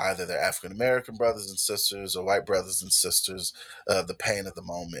either their African American brothers and sisters or white brothers and sisters, the pain of the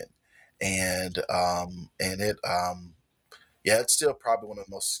moment, and it yeah, it's still probably one of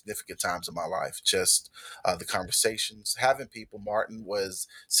the most significant times of my life. Just the conversations, having people. Martin was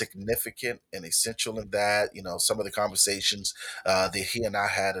significant and essential in that. Some of the conversations that he and I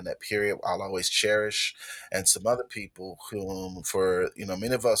had in that period, I'll always cherish. And some other people whom, for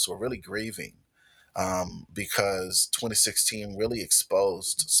many of us were really grieving because 2016 really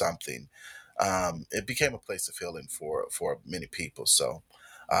exposed something. It became a place of healing for many people. So,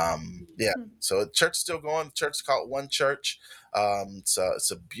 yeah. So the church is still going. The church is called One Church. It's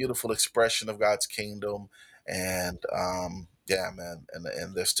a beautiful expression of God's kingdom, and yeah, man,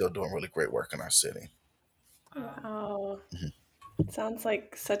 and they're still doing really great work in our city. Wow. Mhm. Sounds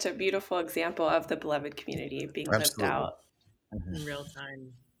like such a beautiful example of the beloved community being lived Absolutely. out. In real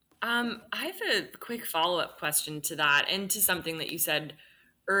time. I have a quick follow-up question to that and to something that you said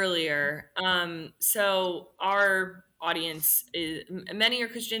earlier. So our audience is many are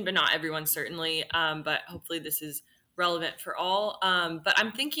Christian, but not everyone certainly. But hopefully this is relevant for all. But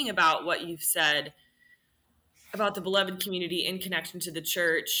I'm thinking about what you've said about the beloved community in connection to the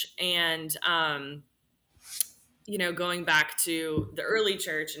church and going back to the early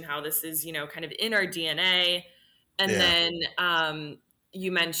church and how this is, kind of in our DNA. And Yeah. then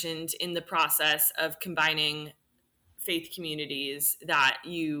you mentioned in the process of combining faith communities that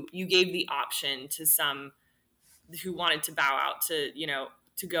you gave the option to some who wanted to bow out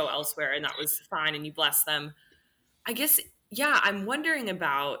to go elsewhere, and that was fine, and you blessed them. I guess, yeah, I'm wondering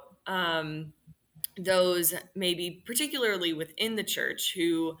about those maybe particularly within the church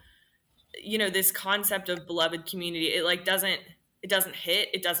who this concept of beloved community, it doesn't hit,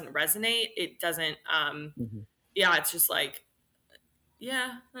 it doesn't resonate, it doesn't Mhm. yeah, it's just like,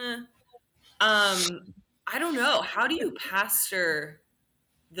 yeah, I don't know, how do you pastor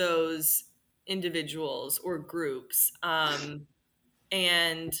those individuals or groups, and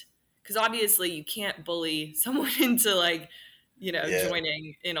because obviously you can't bully someone into Yeah.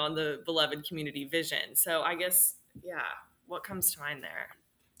 joining in on the beloved community vision, so I guess, yeah, what comes to mind there?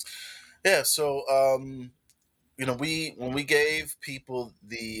 Yeah. So, we when we gave people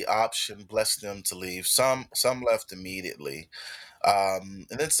the option, blessed them to leave. Some left immediately, and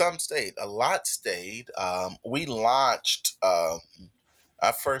then some stayed. A lot stayed. We launched our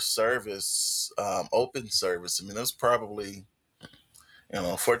first service, open service. I mean, it was probably,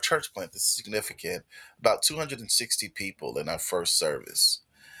 for a church plant, this is significant. About 260 people in our first service,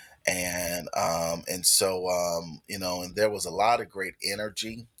 and so and there was a lot of great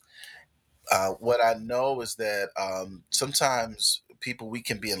energy. What I know is that sometimes people, we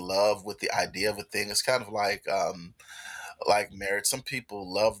can be in love with the idea of a thing. It's kind of like marriage. Some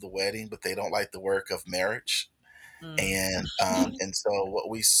people love the wedding, but they don't like the work of marriage. Mm. And so what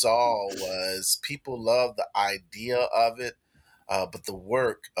we saw was people loved the idea of it, but the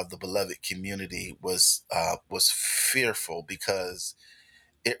work of the beloved community was fearful because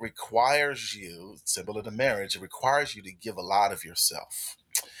it requires you, similar to marriage, it requires you to give a lot of yourself.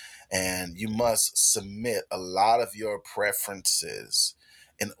 And you must submit a lot of your preferences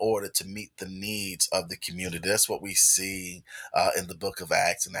in order to meet the needs of the community. That's what we see in the book of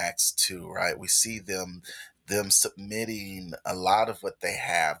Acts and Acts 2, right? We see them submitting a lot of what they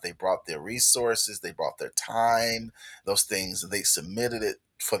have. They brought their resources, they brought their time, those things, and they submitted it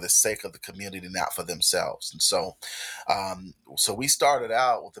for the sake of the community, not for themselves. And so we started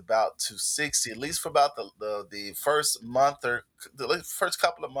out with about 260, at least for about the first month or the first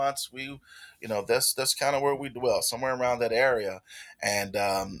couple of months. That's kind of where we dwell, somewhere around that area. And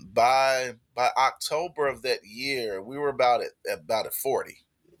by October of that year, we were about at 40.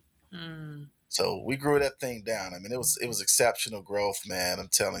 Mm. So we grew that thing down. I mean, it was exceptional growth, man. I'm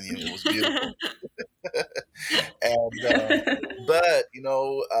telling you, it was beautiful. But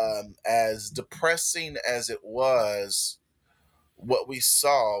as depressing as it was, what we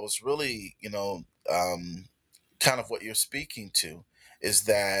saw was really, kind of what you're speaking to, is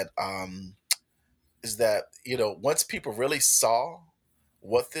that once people really saw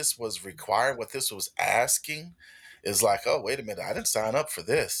what this was requiring, what this was asking, is like, oh, wait a minute, I didn't sign up for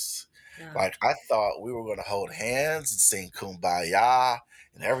this. Yeah. Like, I thought we were going to hold hands and sing Kumbaya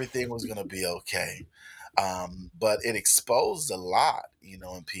and everything was going to be okay. But it exposed a lot, in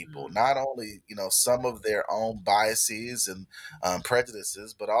people, not only, some of their own biases and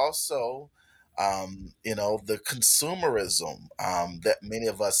prejudices, but also, the consumerism that many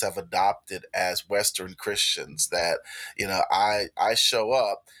of us have adopted as Western Christians, that, I show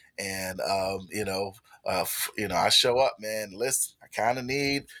up and, I show up, man, listen, I kind of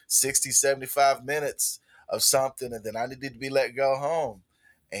need 60, 75 minutes of something, and then I need to be let go home.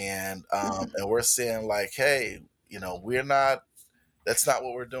 And we're saying, like, hey, that's not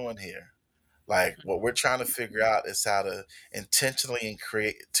what we're doing here. Like, what we're trying to figure out is how to intentionally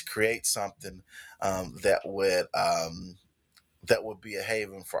create something that would be a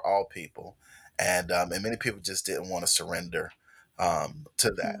haven for all people. And many people just didn't want to surrender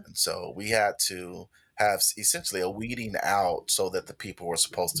to that. And so we had to have essentially a weeding out so that the people who were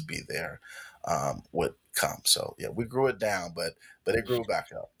supposed to be there would come. So yeah, we grew it down, but it grew back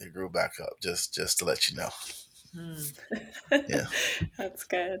up. It grew back up, just to let you know. Yeah. That's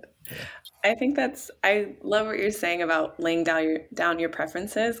good. Yeah. I think I love what you're saying about laying down your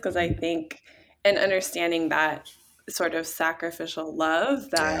preferences, because I think, and understanding that sort of sacrificial love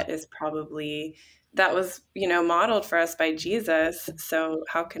that was, modeled for us by Jesus. So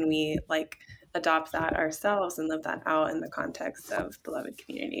how can we adopt that ourselves and live that out in the context of beloved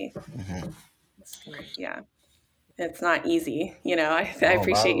community? Mm-hmm. Yeah. It's not easy. I No,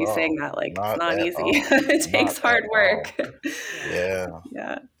 appreciate you saying that. It's not easy. It takes hard work. Yeah.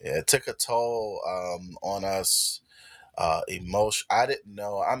 Yeah. It took a toll on us emotion. I didn't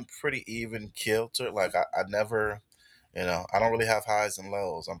know. I'm pretty even kilter. Like, I never, I don't really have highs and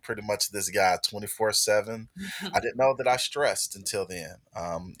lows. I'm pretty much this guy 24/7. I didn't know that I stressed until then.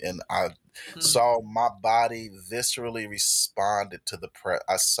 And I saw my body viscerally responded to the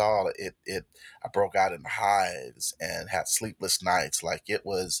I saw it. I broke out in hives and had sleepless nights. Like, it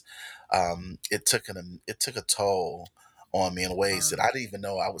was, it took a toll on me in ways that I didn't even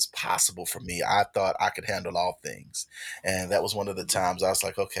know I was possible for me. I thought I could handle all things. And that was one of the times I was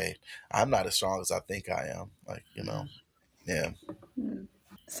like, okay, I'm not as strong as I think I am. Like, yeah.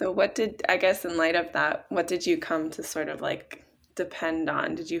 So in light of that, what did you come to sort of depend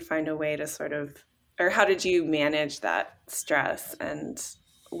on? Did you find a way to or how did you manage that stress, and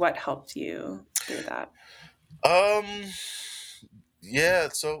what helped you through that? Yeah.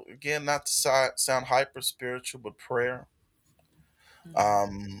 So again, not to sound hyper spiritual, but prayer,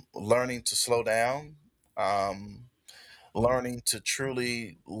 learning to slow down, um, learning to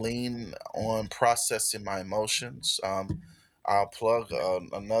truly lean on processing my emotions. I'll plug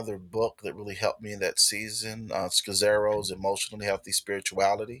another book that really helped me in that season, Scazzero's Emotionally Healthy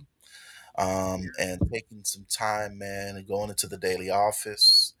Spirituality. And taking some time, man, and going into the daily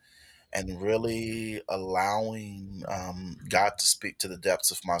office and really allowing God to speak to the depths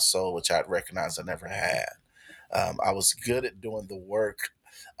of my soul, which I'd recognized I never had. I was good at doing the work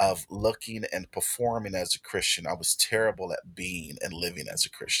of looking and performing as a Christian. I was terrible at being and living as a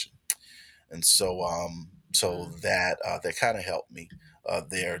Christian. And so that kind of helped me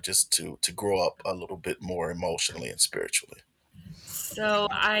there, just to grow up a little bit more emotionally and spiritually. So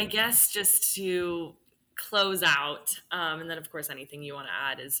I guess just to close out, and then of course anything you want to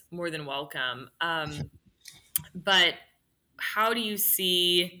add is more than welcome. But how do you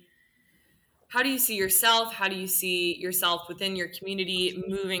see yourself? How do you see yourself within your community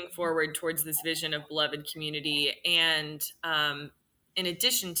moving forward towards this vision of beloved community? And in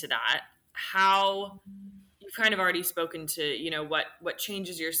addition to that, how you've kind of already spoken to, what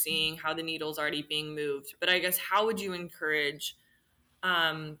changes you're seeing, how the needle's already being moved. But I guess how would you encourage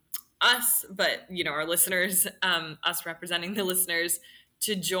um, us, but our listeners, us representing the listeners,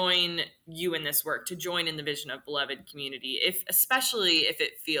 to join you in this work, to join in the Vision of Beloved community, especially if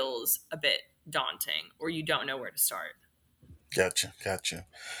it feels a bit daunting or you don't know where to start? Gotcha.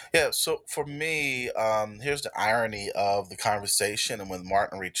 Yeah, so for me, here's the irony of the conversation. And when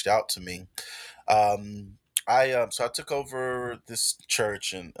Martin reached out to me, um, I took over this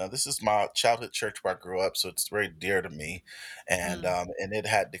church, and this is my childhood church where I grew up, so it's very dear to me, Mm, and it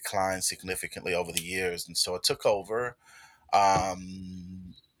had declined significantly over the years, and so I took over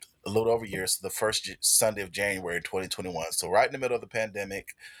um, a little over a year, so the first Sunday of January 2021. So right in the middle of the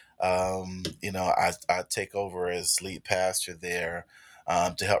pandemic, I take over as lead pastor there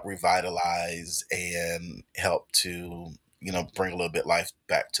to help revitalize and help to bring a little bit life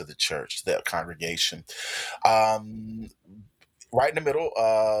back to the church, to that congregation. Um, right in the middle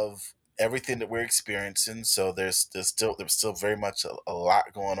of everything that we're experiencing. So there's still very much a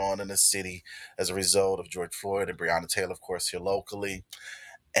lot going on in the city as a result of George Floyd and Breonna Taylor, of course, here locally.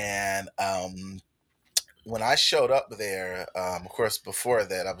 And when I showed up there, of course, before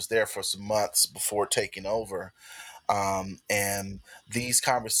that, I was there for some months before taking over. And these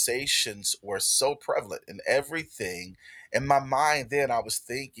conversations were so prevalent in everything. In my mind, then I was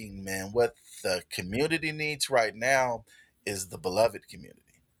thinking, man, what the community needs right now is the beloved community.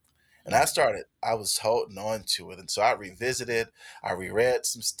 And mm, I was holding on to it. And so I revisited, I reread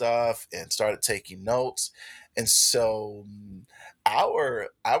some stuff and started taking notes. And so our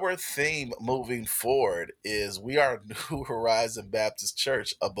theme moving forward is we are New Horizon Baptist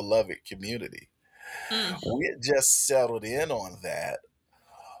Church, a beloved community. mm. We had just settled in on that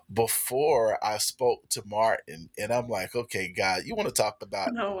before I spoke to Martin, and I'm like, okay, God, you want to talk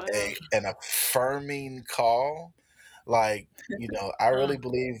about Oh, wow. an affirming call? Like, I really Uh,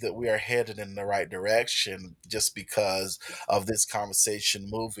 believe that we are headed in the right direction just because of this conversation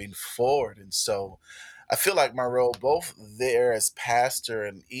moving forward. And so I feel like my role, both there as pastor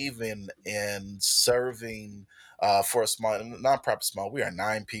and even in serving for a small nonprofit, we are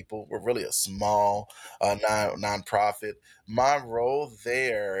 9 people. We're really a small nonprofit. My role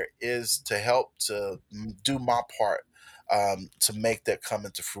there is to help to do my part to make that come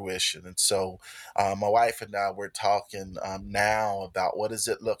into fruition. And so my wife and I, we're talking now about what does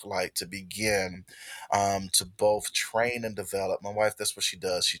it look like to begin to both train and develop. My wife, that's what she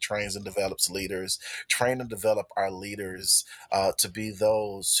does. She trains and develops leaders, train and develop our leaders to be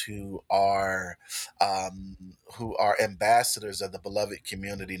those who are ambassadors of the beloved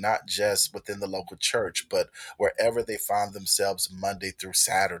community, not just within the local church, but wherever they find themselves Monday through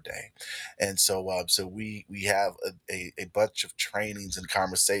Saturday. And so we have a bunch of trainings and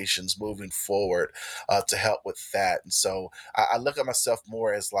conversations moving forward to help with that. And so I look at myself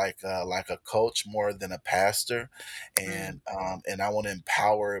more as like a coach more than a pastor, mm, and I want to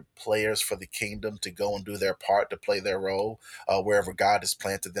empower players for the kingdom to go and do their part, to play their role wherever God has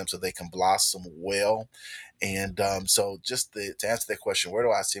planted them, so they can blossom well. And so, to answer that question, where do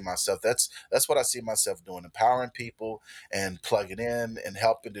I see myself? That's what I see myself doing: empowering people and plugging in and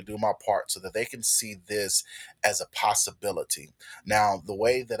helping to do my part, so that they can see this as a possibility. Now, the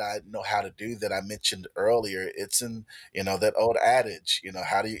way that I know how to do that, I mentioned earlier, it's in that old adage.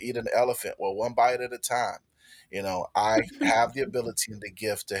 How do you eat an elephant? Well, one bite at a time. I have the ability and the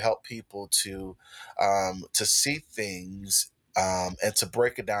gift to help people to see things and to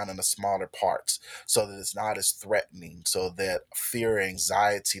break it down into smaller parts so that it's not as threatening, so that fear or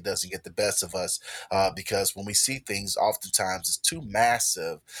anxiety doesn't get the best of us. Because when we see things, oftentimes it's too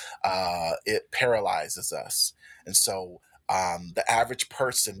massive, it paralyzes us. And so the average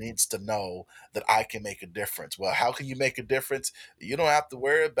person needs to know that I can make a difference. Well, how can you make a difference? You don't have to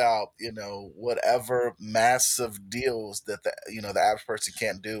worry about whatever massive deals that the average person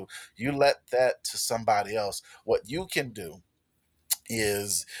can't do. You let that to somebody else. What you can do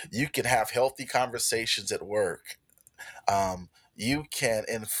is you can have healthy conversations at work. You can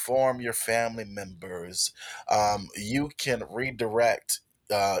inform your family members. You can redirect.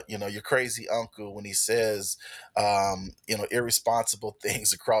 Your crazy uncle when he says, irresponsible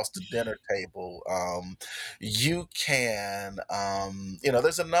things across the dinner table. You can,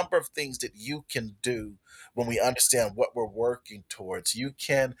 there's a number of things that you can do when we understand what we're working towards. You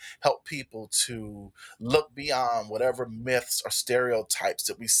can help people to look beyond whatever myths or stereotypes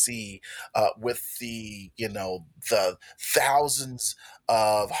that we see with the thousands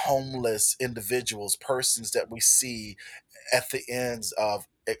of homeless individuals, persons that we see at the ends of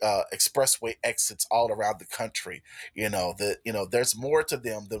expressway exits all around the country. There's more to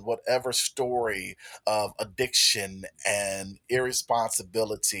them than whatever story of addiction and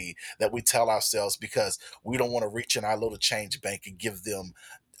irresponsibility that we tell ourselves because we don't want to reach in our little change bank and give them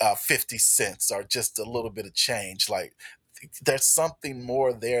 50 cents or just a little bit of change. Like, there's something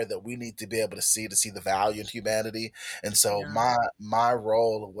more there that we need to be able to see the value in humanity. And so Yeah. my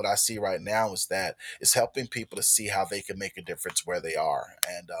role, what I see right now, is helping people to see how they can make a difference where they are.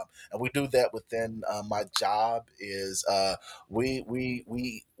 And we do that within my job. Is we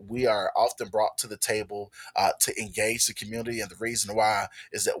are often brought to the table to engage the community, and the reason why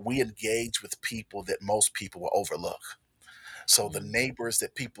is that we engage with people that most people will overlook. So the neighbors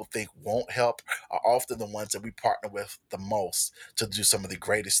that people think won't help are often the ones that we partner with the most to do some of the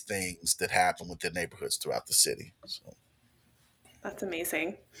greatest things that happen within neighborhoods throughout the city. So. That's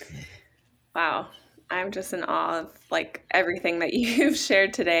amazing. Wow. I'm just in awe of like everything that you've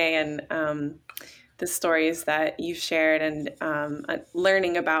shared today, and the stories that you've shared, and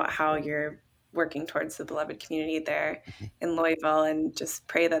learning about how you're working towards the beloved community there in Louisville, and just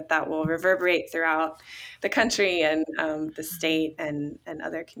pray that that will reverberate throughout the country and the state and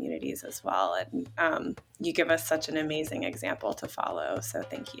other communities as well. And you give us such an amazing example to follow. So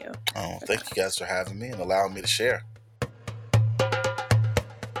thank you. Oh, thank you guys for having me and allowing me to share.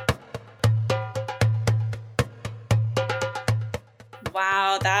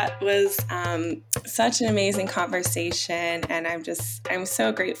 Wow, that was such an amazing conversation. And I'm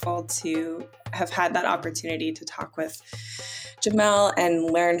so grateful to have had that opportunity to talk with Jamel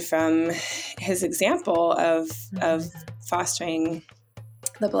and learn from his example of fostering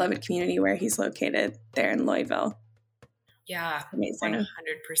the beloved community where he's located there in Louisville. Yeah, amazing.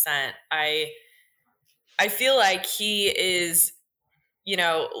 100%. I feel like he is,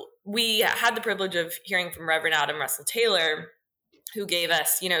 we had the privilege of hearing from Reverend Adam Russell Taylor, who gave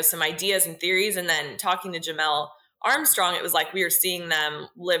us, some ideas and theories. And then talking to Jamel Armstrong, it was like we were seeing them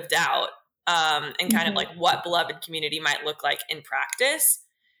lived out, and kind of like what beloved community might look like in practice.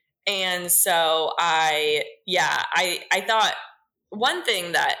 And so I thought one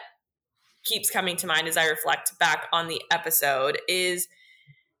thing that keeps coming to mind as I reflect back on the episode is,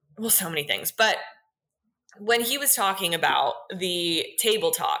 well, so many things, but when he was talking about the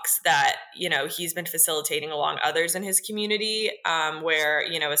table talks that, he's been facilitating along others in his community, where,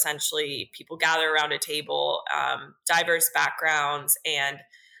 essentially people gather around a table, diverse backgrounds, and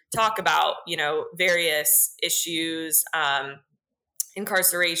talk about, various issues,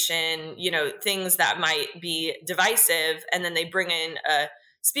 incarceration, things that might be divisive. And then they bring in a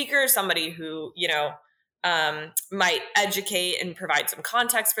speaker, somebody who, might educate and provide some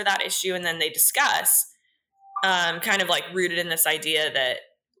context for that issue. And then they discuss, kind of like rooted in this idea that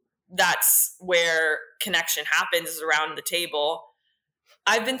that's where connection happens, is around the table.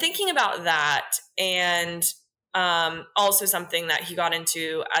 I've been thinking about that, and also something that he got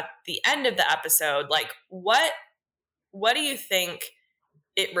into at the end of the episode. Like, what do you think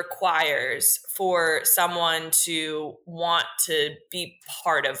it requires for someone to want to be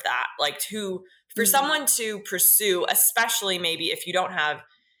part of that? Like, for someone to pursue, especially maybe if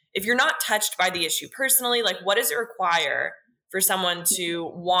you're not touched by the issue personally, like, what does it require for someone to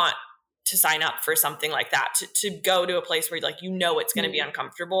want to sign up for something like that, to go to a place where like, it's going to be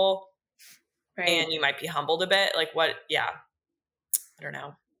uncomfortable, right, and you might be humbled a bit? Like, what? Yeah, I don't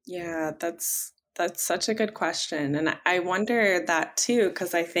know. Yeah, that's such a good question. And I wonder that too,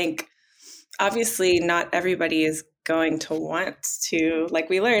 because I think obviously not everybody is going to want to, like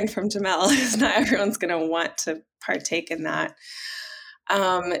we learned from Jamel, is not everyone's going to want to partake in that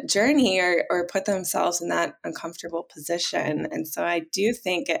journey or put themselves in that uncomfortable position. And so I do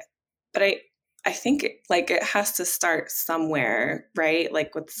think I think it has to start somewhere, right?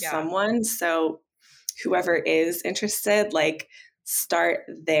 Like with someone. So whoever is interested, like, start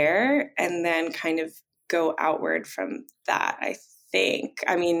there and then kind of go outward from that, I think.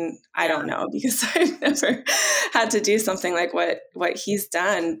 I mean, I don't know, because I've never had to do something like what he's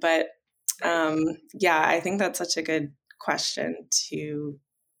done. But I think that's such a good question to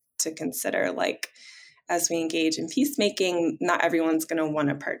consider. Like, as we engage in peacemaking, not everyone's going to want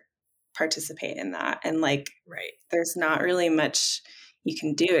to participate in that. And like, right, there's not really much you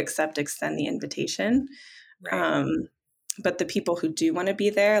can do except extend the invitation. Right. But the people who do want to be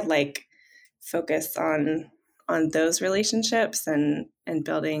there, like, focus on those relationships and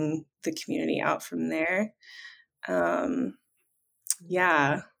building the community out from there. I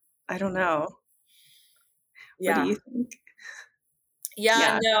don't know. Yeah. What do you think?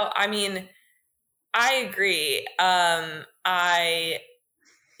 Yeah, no, I mean, I agree. I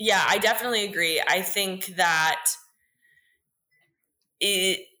definitely agree. I think that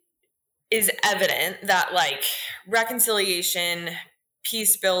it is evident that like reconciliation,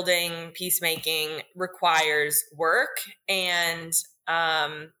 peace building, peacemaking requires work. And,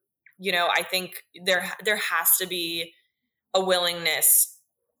 I think there has to be a willingness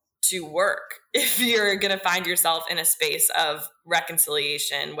to work if you're going to find yourself in a space of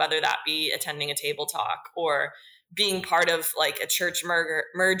reconciliation, whether that be attending a table talk or being part of like a church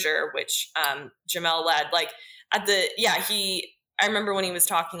merger, which Jamel led. Like I remember when he was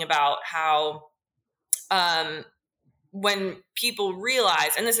talking about how when people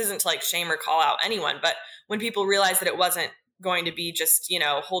realize, and this isn't to like shame or call out anyone, but when people realize that it wasn't going to be just,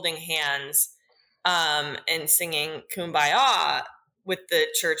 holding hands and singing Kumbaya with the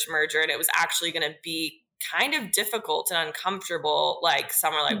church merger, and it was actually going to be kind of difficult and uncomfortable. Like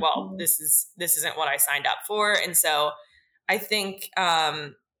some are like, well, this isn't what I signed up for. And so I think, I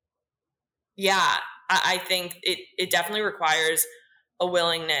think it definitely requires a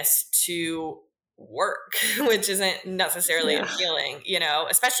willingness to work, which isn't necessarily appealing,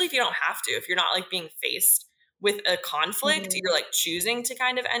 especially if you don't have to, if you're not like being faced with a conflict, you're like choosing to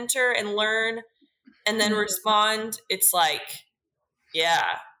kind of enter and learn and then respond. It's like,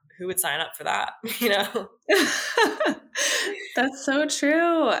 who would sign up for that? That's so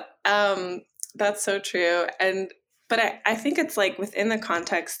true. That's so true. But I think it's like within the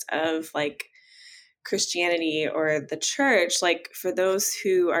context of like Christianity or the church, like for those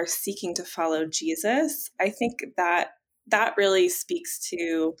who are seeking to follow Jesus, I think that really speaks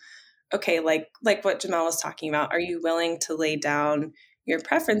to, okay, like what Jamel was talking about. Are you willing to lay down your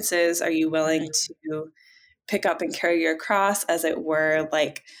preferences? Are you willing to pick up and carry your cross, as it were?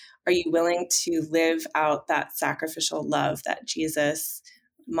 Like, are you willing to live out that sacrificial love that Jesus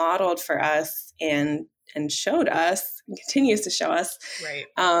modeled for us and showed us and continues to show us? Right.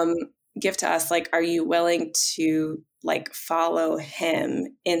 Give to us? Like, are you willing to like follow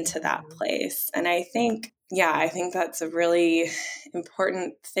him into that place? And I think that's a really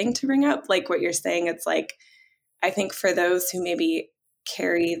important thing to bring up. Like what you're saying, it's like, I think for those who maybe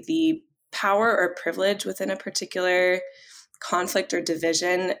carry the power or privilege within a particular conflict or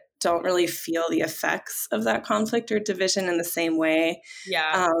division, don't really feel the effects of that conflict or division in the same way.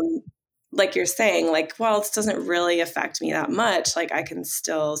 Yeah. Like you're saying, like, well, this doesn't really affect me that much. Like I can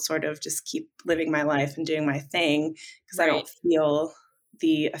still sort of just keep living my life and doing my thing because I don't feel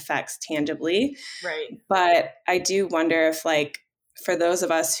the effects tangibly. Right. But I do wonder if like for those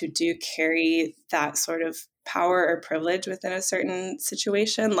of us who do carry that sort of power or privilege within a certain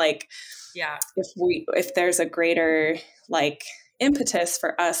situation, like if there's a greater like impetus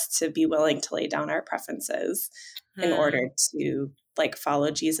for us to be willing to lay down our preferences in order to like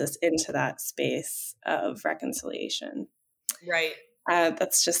follow Jesus into that space of reconciliation. Right.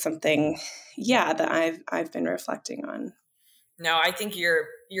 That's just something, that I've been reflecting on. No, I think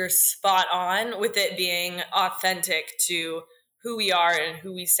you're spot on with it being authentic to who we are and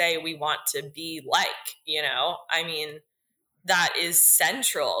who we say we want to be like, I mean, that is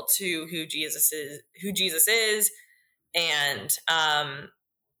central to who Jesus is. And, I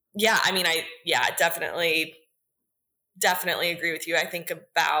mean, definitely agree with you. I think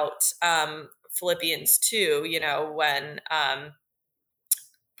about, Philippians 2, when,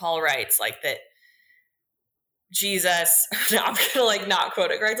 Paul writes like that Jesus, I'm gonna like not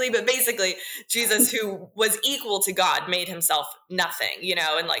quote it correctly, but basically Jesus, who was equal to God, made himself nothing,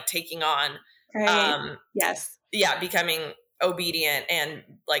 and like taking on, becoming obedient and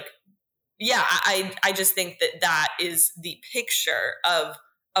like, I just think that is the picture of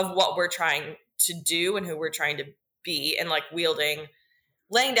what we're trying to do and who we're trying to be, and like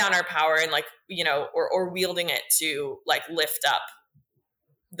laying down our power and like, or wielding it to like lift up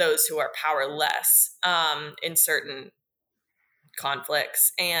those who are powerless in certain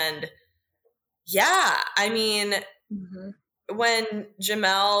conflicts. And I mean, when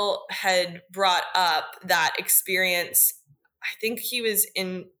Jamel had brought up that experience, I think he was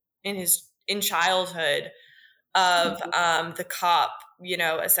in childhood of the cop,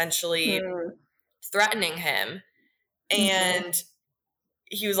 essentially threatening him. And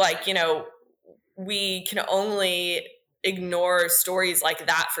he was like, we can only ignore stories like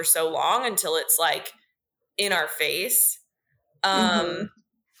that for so long until it's like in our face. And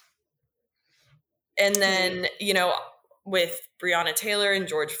then, with Breonna Taylor and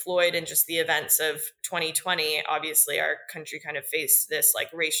George Floyd and just the events of 2020, obviously our country kind of faced this like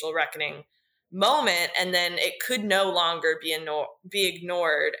racial reckoning moment, and then it could no longer be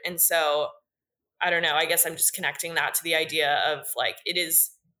ignored. And so I don't know, I guess I'm just connecting that to the idea of like, it is,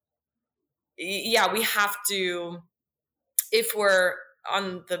 we have to, if we're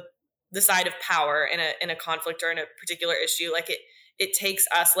on the side of power in a conflict or in a particular issue, like it it takes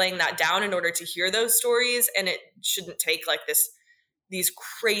us laying that down in order to hear those stories. And it shouldn't take like these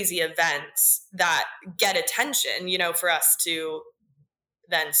crazy events that get attention, you know, for us to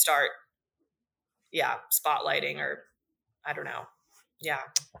then start, spotlighting, or I don't know. Yeah.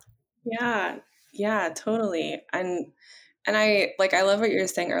 Yeah, totally. And I love what you were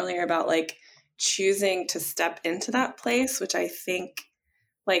saying earlier about like choosing to step into that place, which I think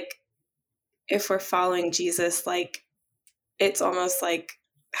like if we're following Jesus, like it's almost like,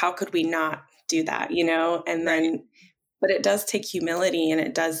 how could we not do that, you know? And then, but it does take humility and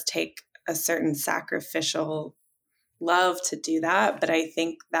it does take a certain sacrificial love to do that. But I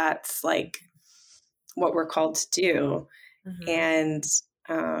think that's like what we're called to do. And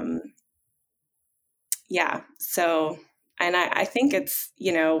so, and I think it's,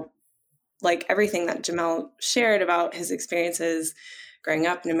 you know, like everything that Jamel shared about his experiences growing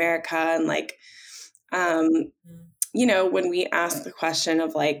up in America and like, you know, when we ask the question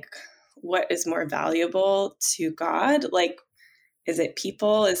of like, what is more valuable to God? Like, is it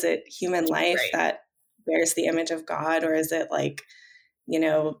people? Is it human life that bears the image of God? Or is it like, you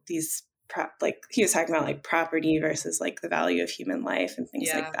know, these, like he was talking about like property versus like the value of human life and things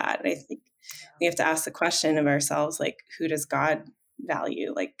like that. And I think we have to ask the question of ourselves, like, who does God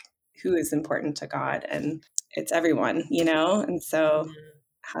value? Like, who is important to God? And it's everyone, you know? And so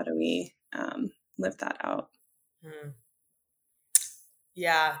how do we live that out?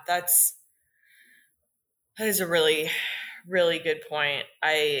 Yeah, that is a really, really good point.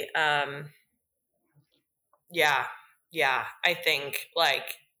 I think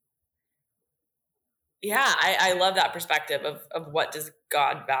like, I love that perspective of what does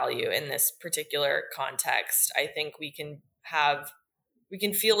God value in this particular context. I think we can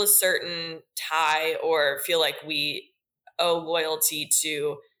feel a certain tie or feel like we owe loyalty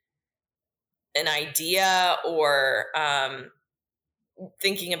to an idea or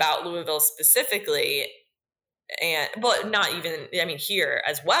thinking about Louisville specifically, but not even, I mean, here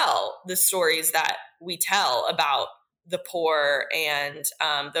as well, the stories that we tell about the poor and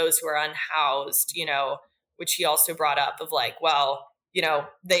those who are unhoused, you know, which he also brought up of like, well, you know,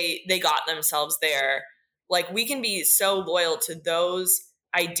 they got themselves there. Like we can be so loyal to those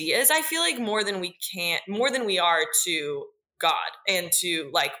ideas, I feel like more than we are to God and to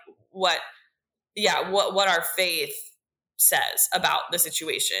like what our faith says about the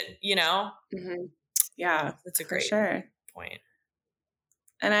situation, you know? Yeah, that's a great point.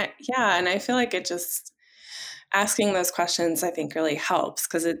 And I feel like it just asking those questions, I think really helps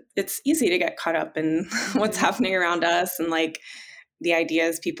because it's easy to get caught up in what's happening around us and like the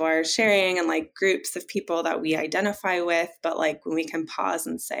ideas people are sharing and like groups of people that we identify with. But like when we can pause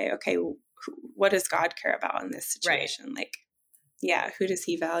and say, okay, what does God care about in this situation? Like, who does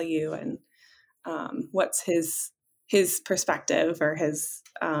he value? And what's his perspective or his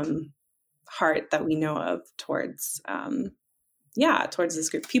heart that we know of towards towards this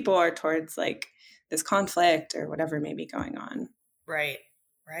group of people or towards like this conflict or whatever may be going on. Right.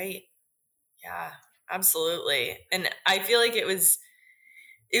 Yeah, absolutely. And I feel like it was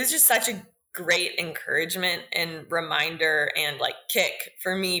just such a great encouragement and reminder and like kick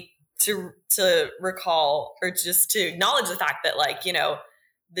for me to recall or just to acknowledge the fact that like, you know,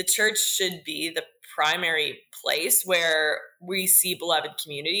 the church should be the primary place where we see beloved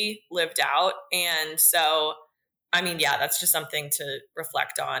community lived out. And so, I mean, that's just something to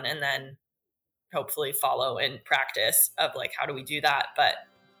reflect on and then hopefully follow and practice of like, how do we do that? But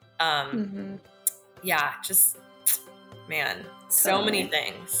just, man, so many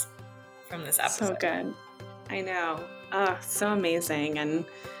things from this episode. So good. I know. Oh, so amazing. And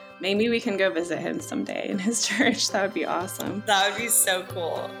maybe we can go visit him someday in his church. That would be awesome. That would be so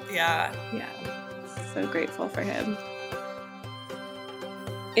cool. Yeah. So grateful for him.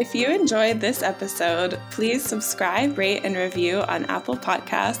 If you enjoyed this episode, please subscribe, rate, and review on Apple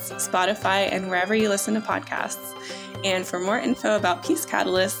Podcasts, Spotify, and wherever you listen to podcasts. And for more info about Peace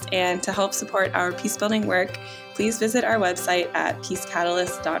Catalyst and to help support our peacebuilding work, please visit our website at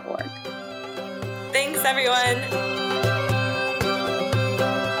peacecatalyst.org. Thanks, everyone.